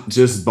hey, shocked.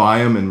 Just buy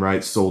them and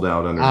write sold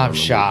out under. I'm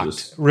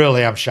shocked.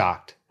 Really, I'm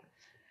shocked.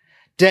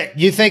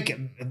 You think?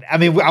 I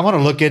mean, I want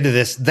to look into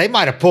this. They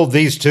might have pulled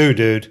these too,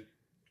 dude.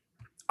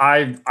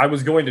 I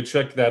was going to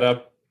check that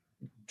up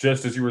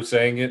just as you were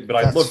saying it, but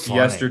I looked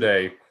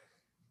yesterday.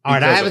 All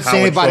right, I haven't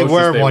seen anybody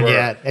wearing one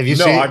yet. Have you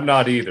seen? No, I've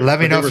not either. Let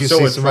me know if you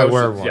see somebody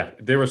wearing one. Yeah,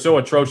 they were so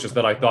atrocious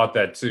that I thought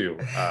that too.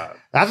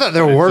 I thought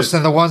they were worse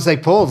than the ones they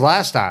pulled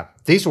last time.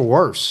 These were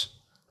worse.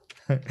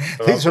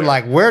 These are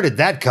like, where did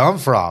that come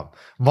from?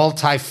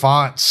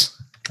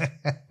 Multi-fonts.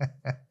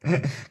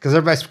 Because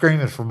everybody's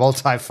screaming for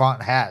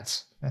multi-font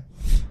hats.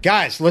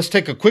 Guys, let's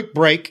take a quick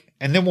break,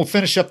 and then we'll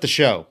finish up the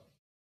show.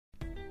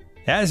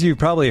 As you've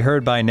probably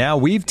heard by now,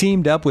 we've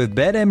teamed up with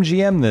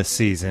BetMGM this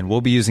season.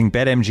 We'll be using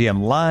BetMGM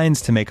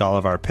lines to make all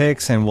of our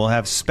picks, and we'll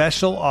have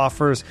special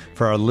offers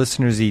for our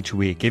listeners each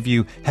week. If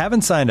you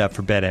haven't signed up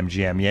for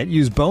BetMGM yet,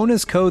 use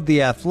bonus code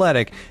The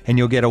Athletic, and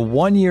you'll get a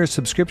 1-year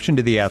subscription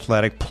to The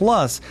Athletic,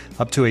 plus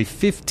up to a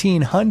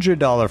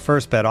 $1,500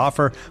 first bet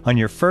offer on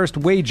your first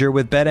wager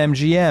with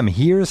BetMGM.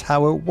 Here's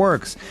how it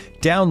works.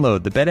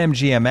 Download the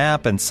BetMGM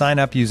app and sign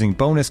up using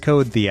bonus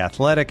code The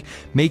Athletic.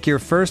 Make your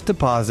first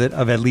deposit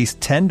of at least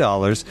 $10.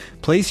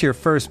 Place your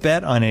first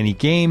bet on any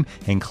game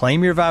and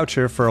claim your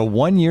voucher for a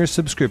 1-year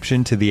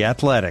subscription to The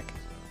Athletic.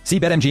 See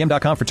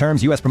BetMGM.com for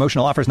terms. U.S.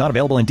 promotional offers not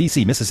available in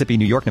D.C., Mississippi,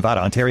 New York,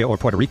 Nevada, Ontario, or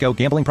Puerto Rico.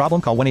 Gambling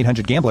problem? Call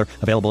 1-800-GAMBLER.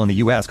 Available in the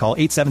U.S. Call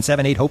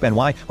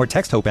 877-8-HOPE-NY or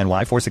text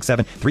HOPE-NY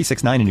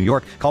 467-369 in New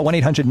York. Call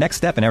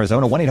 1-800-NEXT-STEP in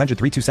Arizona.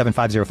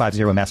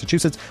 1-800-327-5050 in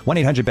Massachusetts.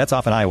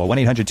 1-800-BETS-OFF in Iowa.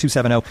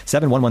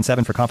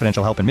 1-800-270-7117 for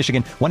confidential help in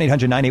Michigan.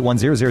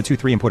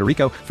 1-800-981-0023 in Puerto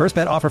Rico. First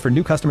bet offer for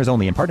new customers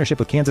only in partnership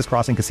with Kansas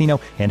Crossing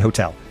Casino and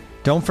Hotel.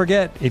 Don't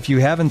forget, if you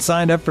haven't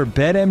signed up for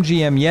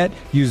BetMGM yet,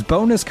 use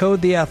bonus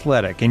code The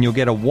Athletic, and you'll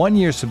get a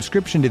 1-year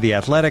subscription to The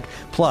Athletic,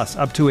 plus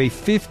up to a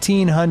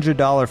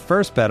 $1,500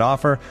 first bet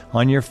offer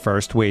on your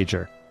first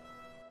wager.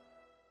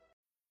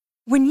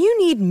 When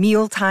you need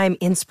mealtime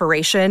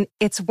inspiration,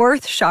 it's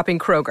worth shopping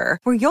Kroger,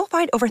 where you'll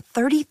find over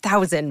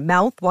 30,000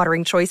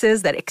 mouth-watering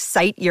choices that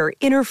excite your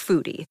inner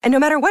foodie. And no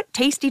matter what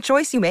tasty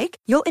choice you make,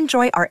 you'll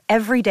enjoy our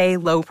everyday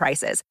low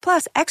prices,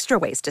 plus extra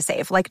ways to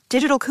save, like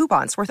digital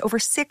coupons worth over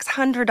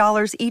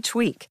 $600 each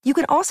week. You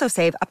can also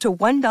save up to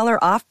 $1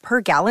 off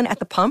per gallon at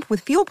the pump with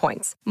fuel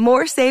points.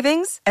 More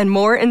savings and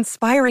more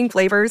inspiring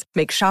flavors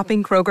make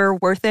shopping Kroger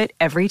worth it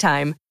every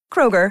time.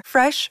 Kroger,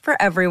 fresh for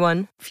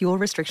everyone. Fuel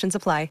restrictions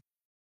apply.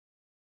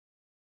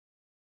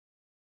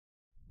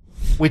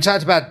 We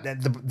talked about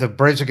the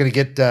Braves are going to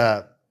get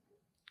they're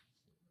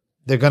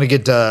going to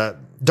get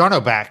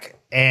Darno back,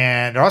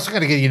 and they're also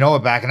going to get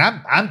Ynoa back. And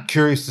I'm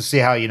curious to see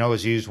how Ynoa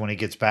is used when he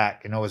gets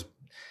back.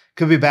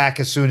 Could be back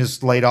as soon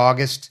as late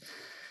August.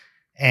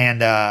 And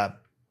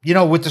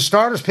with the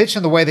starters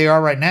pitching the way they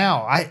are right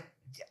now,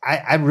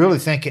 I really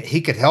think he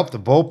could help the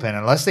bullpen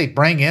unless they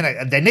bring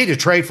in they need to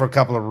trade for a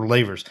couple of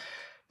relievers.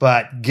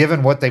 But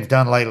given what they've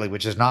done lately,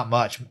 which is not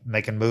much,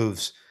 making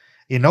moves,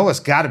 Ynoa's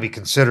got to be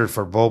considered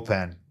for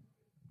bullpen,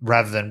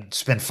 rather than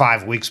spend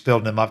 5 weeks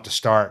building him up to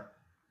start.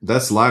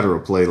 That slider will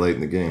play late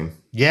in the game.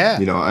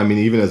 Yeah.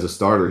 Even as a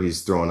starter,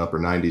 he's throwing upper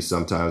 90s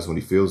sometimes when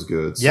he feels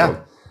good. So,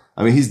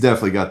 yeah. He's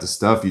definitely got the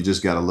stuff. You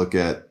just got to look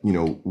at,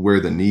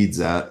 where the need's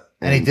at.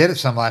 And he did it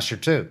some last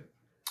year too.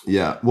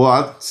 Yeah.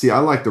 Well, I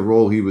like the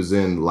role he was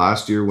in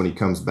last year when he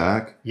comes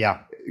back. Yeah.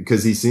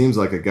 Because he seems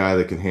like a guy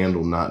that can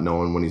handle not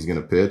knowing when he's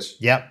going to pitch.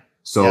 Yep.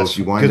 So if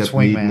you wind up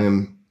needing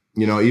him,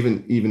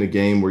 even a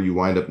game where you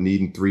wind up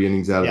needing 3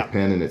 innings out of the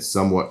pen and it's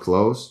somewhat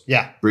close.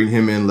 Yeah. Bring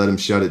him in, let him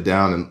shut it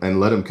down, and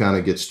let him kind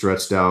of get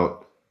stretched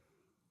out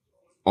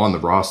on the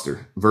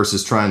roster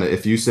versus trying to,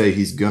 if you say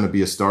he's going to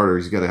be a starter,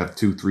 he's got to have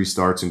 2-3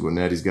 starts in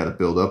Gwinnett. He's got to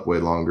build up way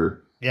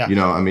longer. Yeah.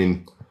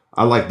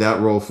 I like that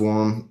role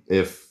for him.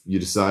 If you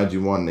decide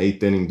you want an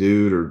 8th inning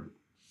dude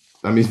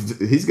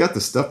he's got the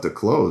stuff to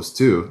close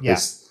too. Yeah.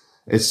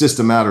 It's just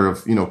a matter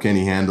of, can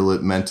he handle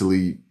it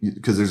mentally?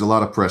 Because there's a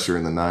lot of pressure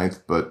in the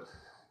 9th, but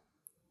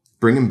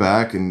bring him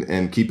back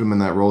and keep him in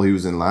that role he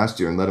was in last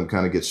year and let him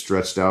kind of get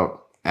stretched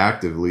out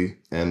actively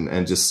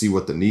and just see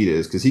what the need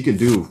is, because he can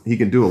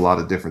do a lot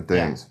of different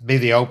things. Be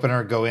the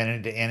opener, go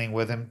into inning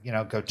with him,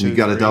 go 2. You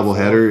got a double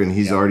header, and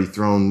he's already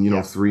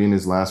thrown 3 in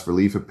his last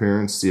relief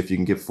appearance. See if you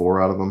can get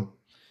 4 out of him.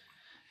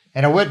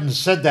 And I wouldn't have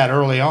said that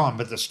early on,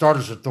 but the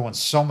starters are throwing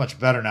so much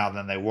better now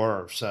than they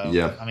were. So,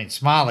 I mean,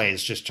 Smiley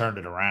has just turned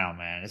it around,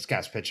 man. This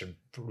guy's pitching.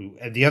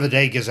 The other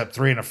day, he gives up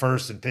 3 in the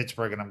first in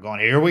Pittsburgh, and I'm going,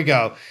 here we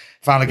go.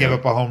 Finally give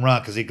up a home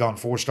run because he'd gone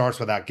 4 starts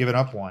without giving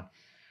up one.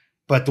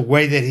 But the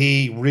way that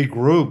he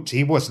regrouped,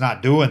 he was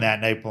not doing that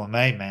in April and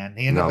May, man.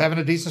 He ended up having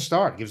a decent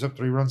start. Gives up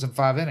 3 runs in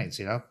 5 innings,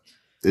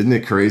 Isn't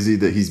it crazy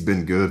that he's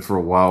been good for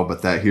a while,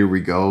 but that here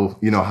we go,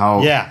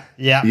 how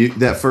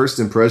that first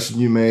impression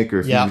you make,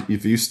 or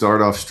if you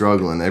start off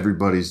struggling,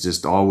 everybody's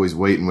just always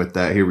waiting with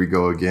that here we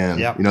go again.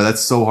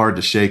 That's so hard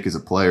to shake as a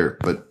player,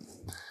 but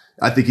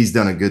I think he's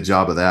done a good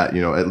job of that,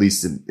 at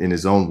least in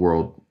his own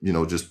world,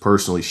 just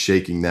personally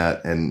shaking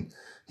that. And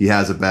he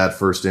has a bad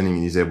first inning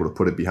and he's able to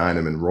put it behind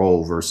him and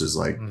roll versus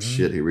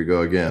shit, here we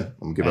go again.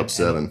 I'm going to give up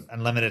 7.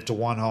 And limit it to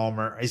 1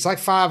 homer. He's like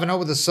 5-0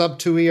 with a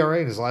sub-2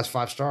 ERA in his last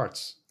 5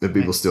 starts. And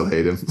people still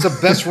hate him. It's the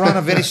best run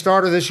of any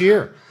starter this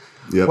year.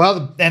 Yep.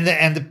 Well,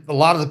 a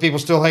lot of the people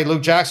still hate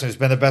Luke Jackson, who's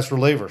been the best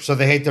reliever. So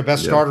they hate their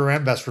best starter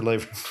and best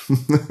reliever.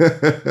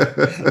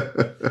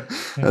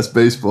 That's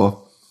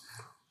baseball.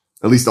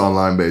 At least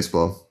online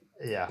baseball.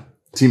 Yeah.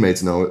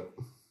 Teammates know it.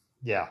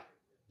 Yeah.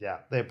 Yeah.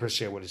 They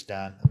appreciate what he's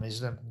done. I mean,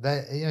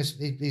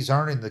 he's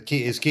earning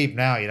his keep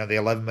now, the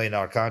 $11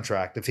 million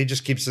contract. If he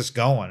just keeps this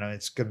going,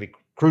 it's going to be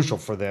crucial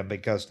for them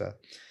because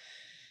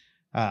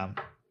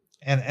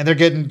and they're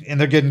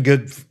getting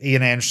good.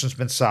 Ian Anderson's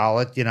been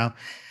solid,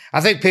 I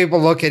think people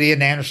look at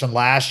Ian Anderson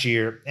last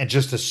year and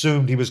just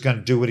assumed he was going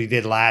to do what he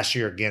did last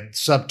year again,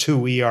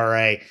 sub-2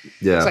 ERA.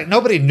 Yeah. It's like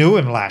nobody knew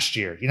him last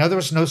year. There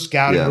was no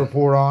scouting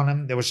report on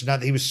him. There was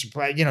nothing. He was,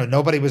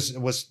 nobody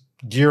was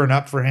gearing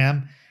up for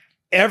him.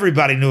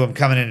 Everybody knew him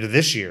coming into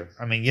this year.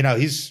 I mean,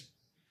 he's.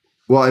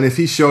 Well, and if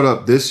he showed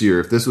up this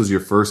year, if this was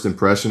your first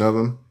impression of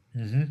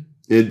him,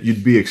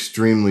 you'd be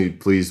extremely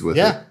pleased with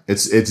it.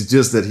 It's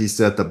just that he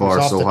set the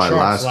bar so high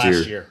last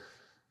year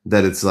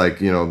that it's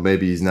like,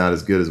 maybe he's not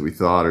as good as we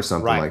thought or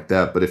something like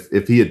that. But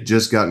if he had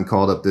just gotten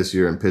called up this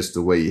year and pitched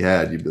the way he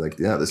had, you'd be like,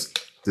 yeah,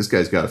 this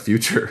guy's got a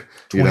future.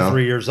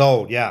 23 years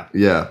old, yeah.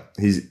 Yeah,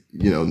 he's,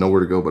 nowhere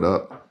to go but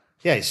up.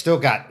 Yeah, he's still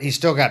got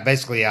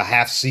basically a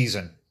half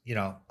season,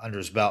 under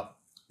his belt.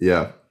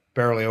 Yeah.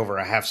 Barely over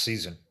a half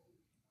season.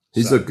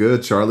 He's looked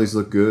good. Charlie's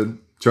looked good.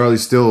 Charlie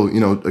still,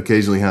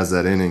 occasionally has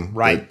that inning.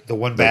 Right, the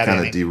one bad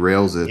inning. That kind of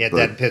derails it. Yeah,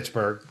 that in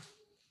Pittsburgh.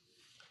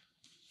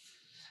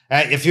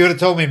 If you would have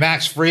told me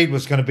Max Fried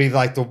was going to be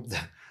like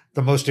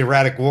the most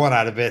erratic one,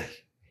 I'd have been,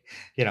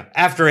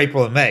 after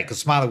April and May, because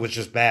Smiley was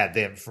just bad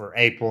then for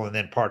April and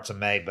then parts of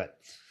May. But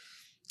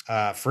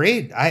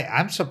Fried,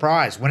 I'm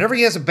surprised. Whenever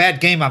he has a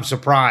bad game, I'm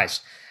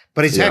surprised.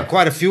 But he's had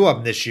quite a few of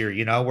them this year,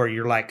 where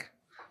you're like,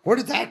 where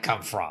did that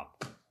come from?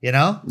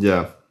 Yeah.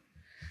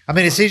 I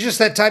mean, is he just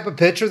that type of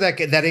pitcher that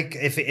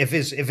if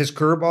his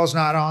curveball's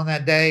not on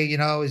that day, he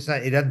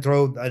doesn't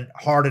throw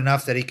hard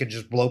enough that he can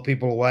just blow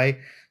people away,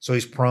 so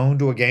he's prone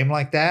to a game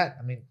like that?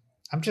 I mean,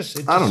 I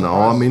don't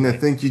know. I mean, I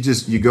think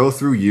you go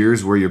through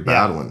years where you're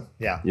battling.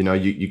 Yeah.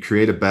 You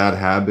create a bad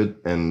habit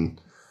and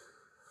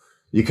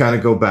you kind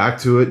of go back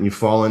to it and you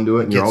fall into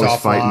it and you're always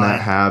fighting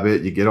that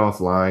habit. You get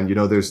offline.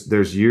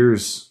 There's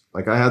years.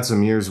 Like I had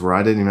some years where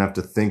I didn't even have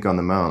to think on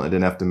the mound. I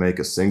didn't have to make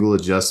a single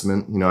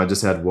adjustment. I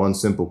just had one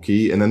simple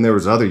key. And then there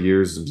was other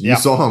years, you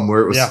saw them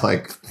where it was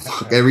like,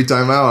 fuck, every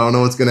time out, I don't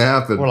know what's going to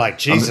happen. We're like,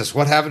 Jesus,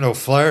 what happened to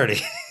O'Flaherty?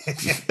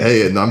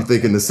 Hey, and I'm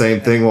thinking the same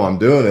thing while I'm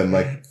doing it. I'm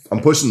like, I'm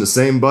pushing the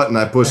same button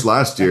I pushed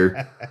last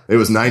year. It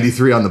was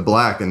 93 on the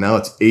black and now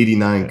it's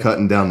 89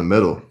 cutting down the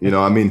middle.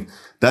 I mean,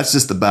 that's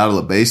just the battle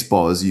of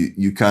baseball is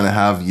you kind of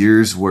have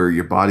years where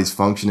your body's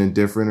functioning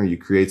different or you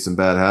create some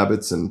bad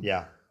habits. And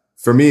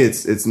for me,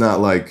 it's not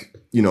like,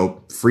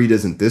 Fried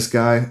isn't this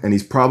guy, and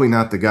he's probably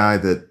not the guy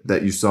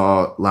that you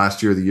saw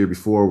last year or the year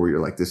before where you're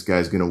like, this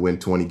guy's going to win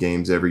 20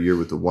 games every year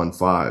with the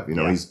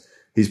 1.5.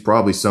 He's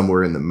probably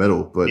somewhere in the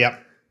middle, but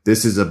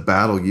this is a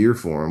battle year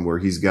for him where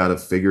he's got to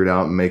figure it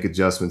out and make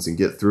adjustments and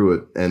get through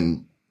it.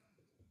 And,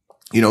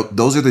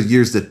 those are the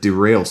years that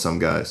derail some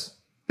guys.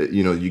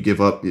 You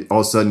give up, all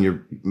of a sudden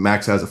your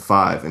Max has a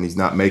 5 and he's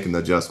not making the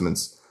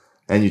adjustments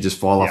and you just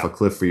fall off a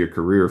cliff for your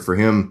career. For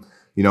him,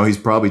 he's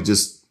probably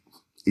just,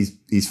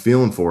 he's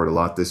feeling for it a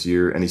lot this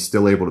year and he's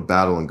still able to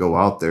battle and go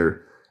out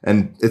there.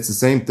 And it's the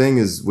same thing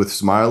as with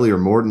Smiley or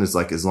Morton. Is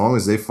like, as long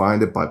as they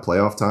find it by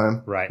playoff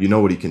time, right, you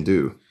know what he can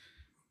do.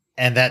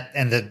 And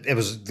it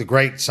was the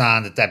great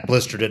sign that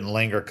blister didn't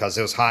linger because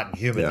it was hot and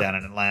humid down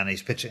in Atlanta.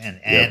 He's pitching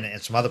and in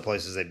some other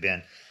places they've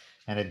been,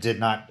 and it did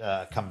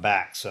not come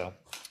back. So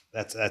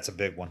that's a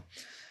big one.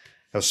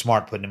 It was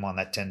smart putting him on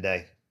that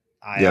 10-day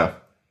IL. Yeah.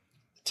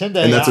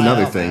 10-day and that's IL,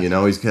 another thing,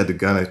 man. He's had to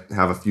kind of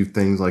have a few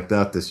things like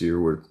that this year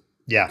where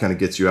kind of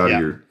gets you out of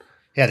your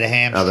he had the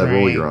hamstring. Out of that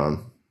role you're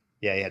on.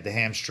 Yeah, he had the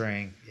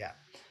hamstring. Yeah.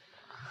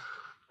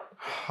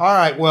 All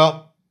right,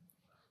 well,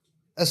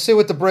 let's see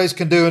what the Braves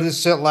can do in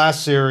this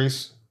last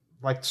series.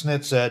 Like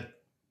Snit said,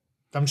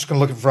 I'm just going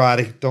to look at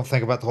Friday. Don't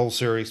think about the whole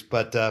series.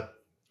 But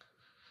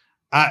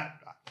I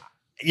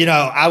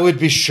would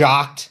be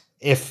shocked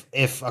if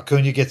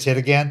Acuna gets hit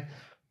again.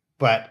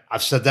 But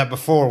I've said that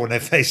before when they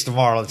face the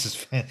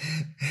Marlins.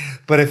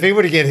 But if he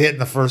were to get hit in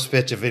the first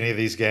pitch of any of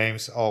these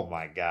games, oh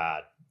my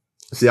God.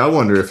 See, I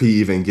wonder if he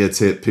even gets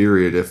hit,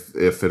 period,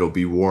 if it'll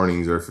be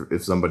warnings or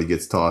if somebody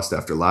gets tossed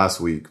after last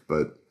week.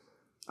 But,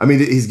 I mean,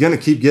 he's going to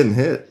keep getting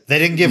hit. They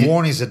didn't give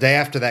warnings the day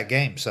after that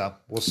game, so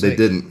we'll see. They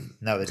didn't.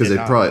 No, they did not. Because they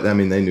probably, I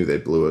mean, they knew they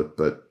blew it.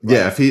 But,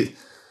 yeah, if he,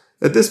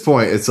 at this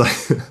point, it's like,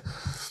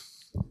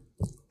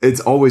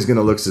 it's always going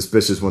to look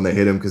suspicious when they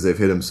hit him because they've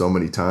hit him so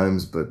many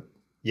times. But,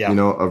 you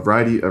know, a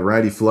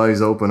righty flies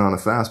open on a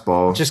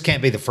fastball. It just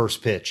can't be the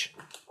first pitch.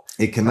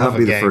 It cannot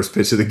be the first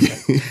pitch of the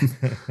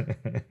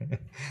game.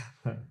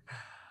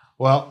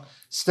 Well,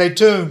 stay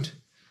tuned.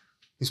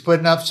 He's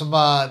putting up some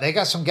they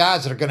got some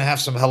guys that are going to have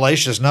some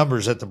hellacious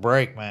numbers at the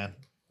break, man.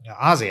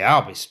 Ozzie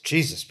Albies,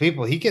 Jesus,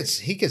 people, he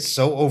gets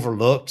so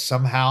overlooked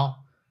somehow.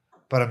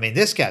 But, I mean,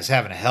 this guy's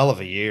having a hell of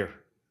a year.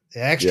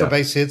 The extra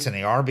base hits and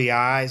the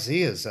RBIs,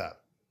 he is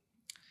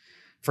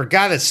for a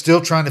guy that's still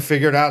trying to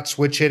figure it out,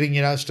 switch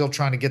hitting, still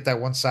trying to get that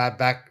one side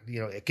back,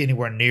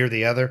 anywhere near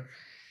the other.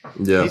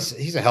 Yeah.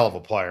 He's a hell of a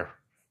player.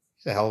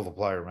 He's a hell of a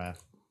player, man.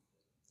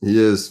 He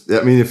is.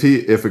 I mean,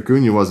 if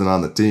Acuna wasn't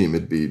on the team,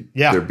 there'd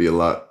be a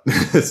lot.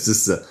 It's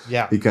just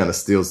he kind of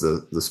steals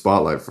the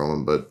spotlight from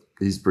him, but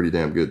he's pretty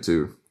damn good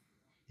too.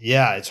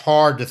 Yeah, it's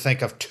hard to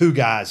think of two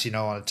guys,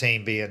 on a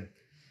team being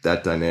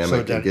that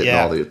dynamic and getting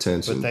all the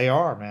attention. But they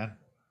are, man.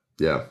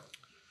 Yeah.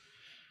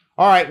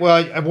 All right.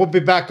 Well, we'll be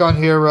back on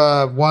here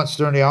once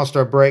during the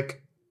All-Star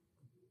break,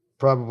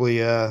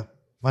 probably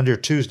Monday or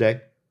Tuesday.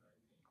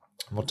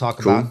 And we'll talk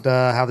about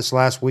how this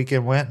last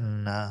weekend went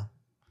and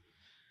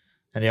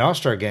the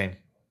All-Star game.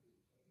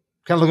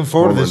 Kind of looking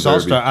forward to this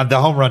All-Star, the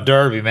Home Run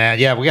Derby, man.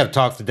 Yeah, we got to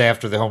talk the day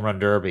after the Home Run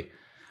Derby.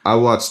 I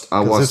watched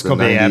the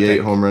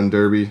 98 Home Run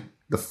Derby.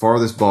 The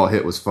farthest ball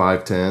hit was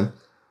 510.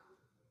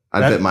 I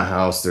bet my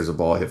house there's a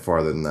ball hit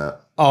farther than that.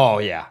 Oh,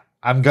 yeah.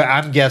 I'm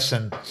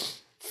guessing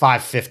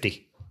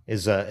 550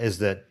 is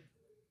the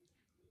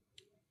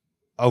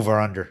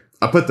over-under.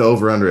 I put the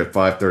over-under at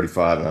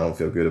 535, and I don't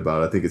feel good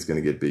about it. I think it's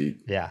going to get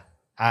beat. Yeah.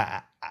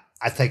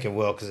 I think it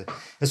will, because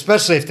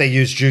especially if they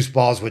use juice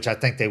balls, which I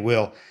think they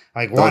will.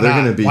 Like, why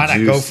not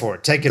go for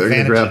it? Take advantage of it. They're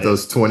going to grab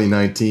those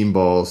 2019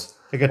 balls.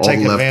 They're going to take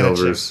advantage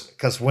of it,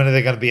 because when are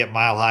they going to be at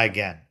Mile High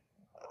again?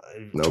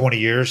 20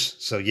 years?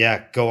 So,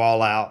 yeah, go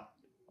all out.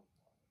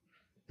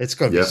 It's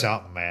going to be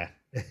something, man.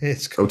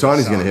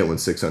 Ohtani's going to hit one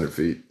 600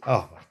 feet.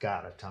 Oh, my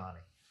God, Ohtani.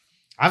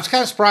 I'm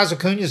kind of surprised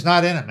Acuna's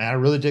not in it, man. I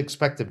really did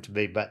expect him to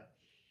be, but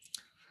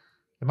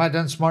they might have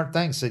done smart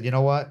things. Said, you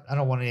know what? I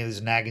don't want any of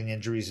these nagging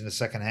injuries in the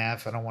second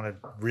half. I don't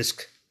want to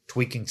risk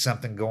tweaking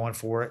something going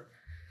for it.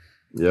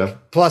 Yeah.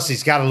 Plus,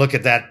 he's got to look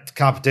at that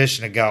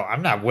competition and go,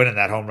 I'm not winning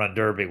that Home Run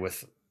Derby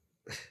with,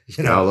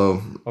 Gallo,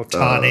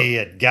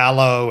 Ohtani and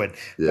Gallo and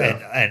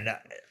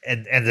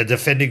the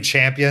defending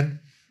champion.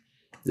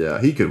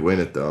 Yeah, he could win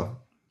it, though.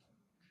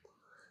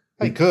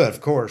 He could, of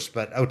course,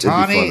 but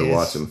Ohtani, it'd be fun to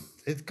watch him.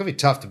 It's going to be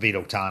tough to beat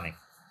Ohtani.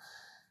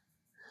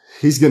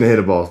 He's going to hit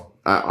a ball.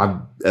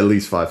 I'm at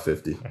least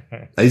 550.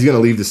 He's going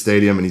to leave the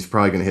stadium, and he's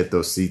probably going to hit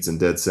those seats in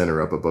dead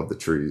center up above the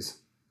trees.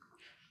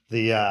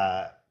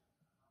 The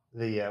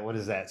what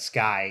is that?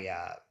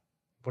 Sky,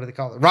 what do they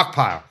call it? Rock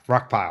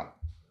pile.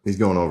 He's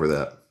going over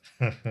that.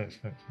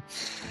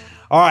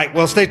 All right.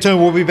 Well, stay tuned.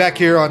 We'll be back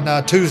here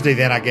on Tuesday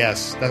then, I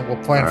guess.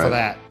 We'll plan for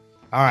that.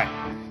 All right.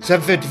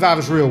 7:55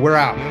 is real. We're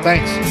out.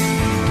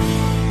 Thanks.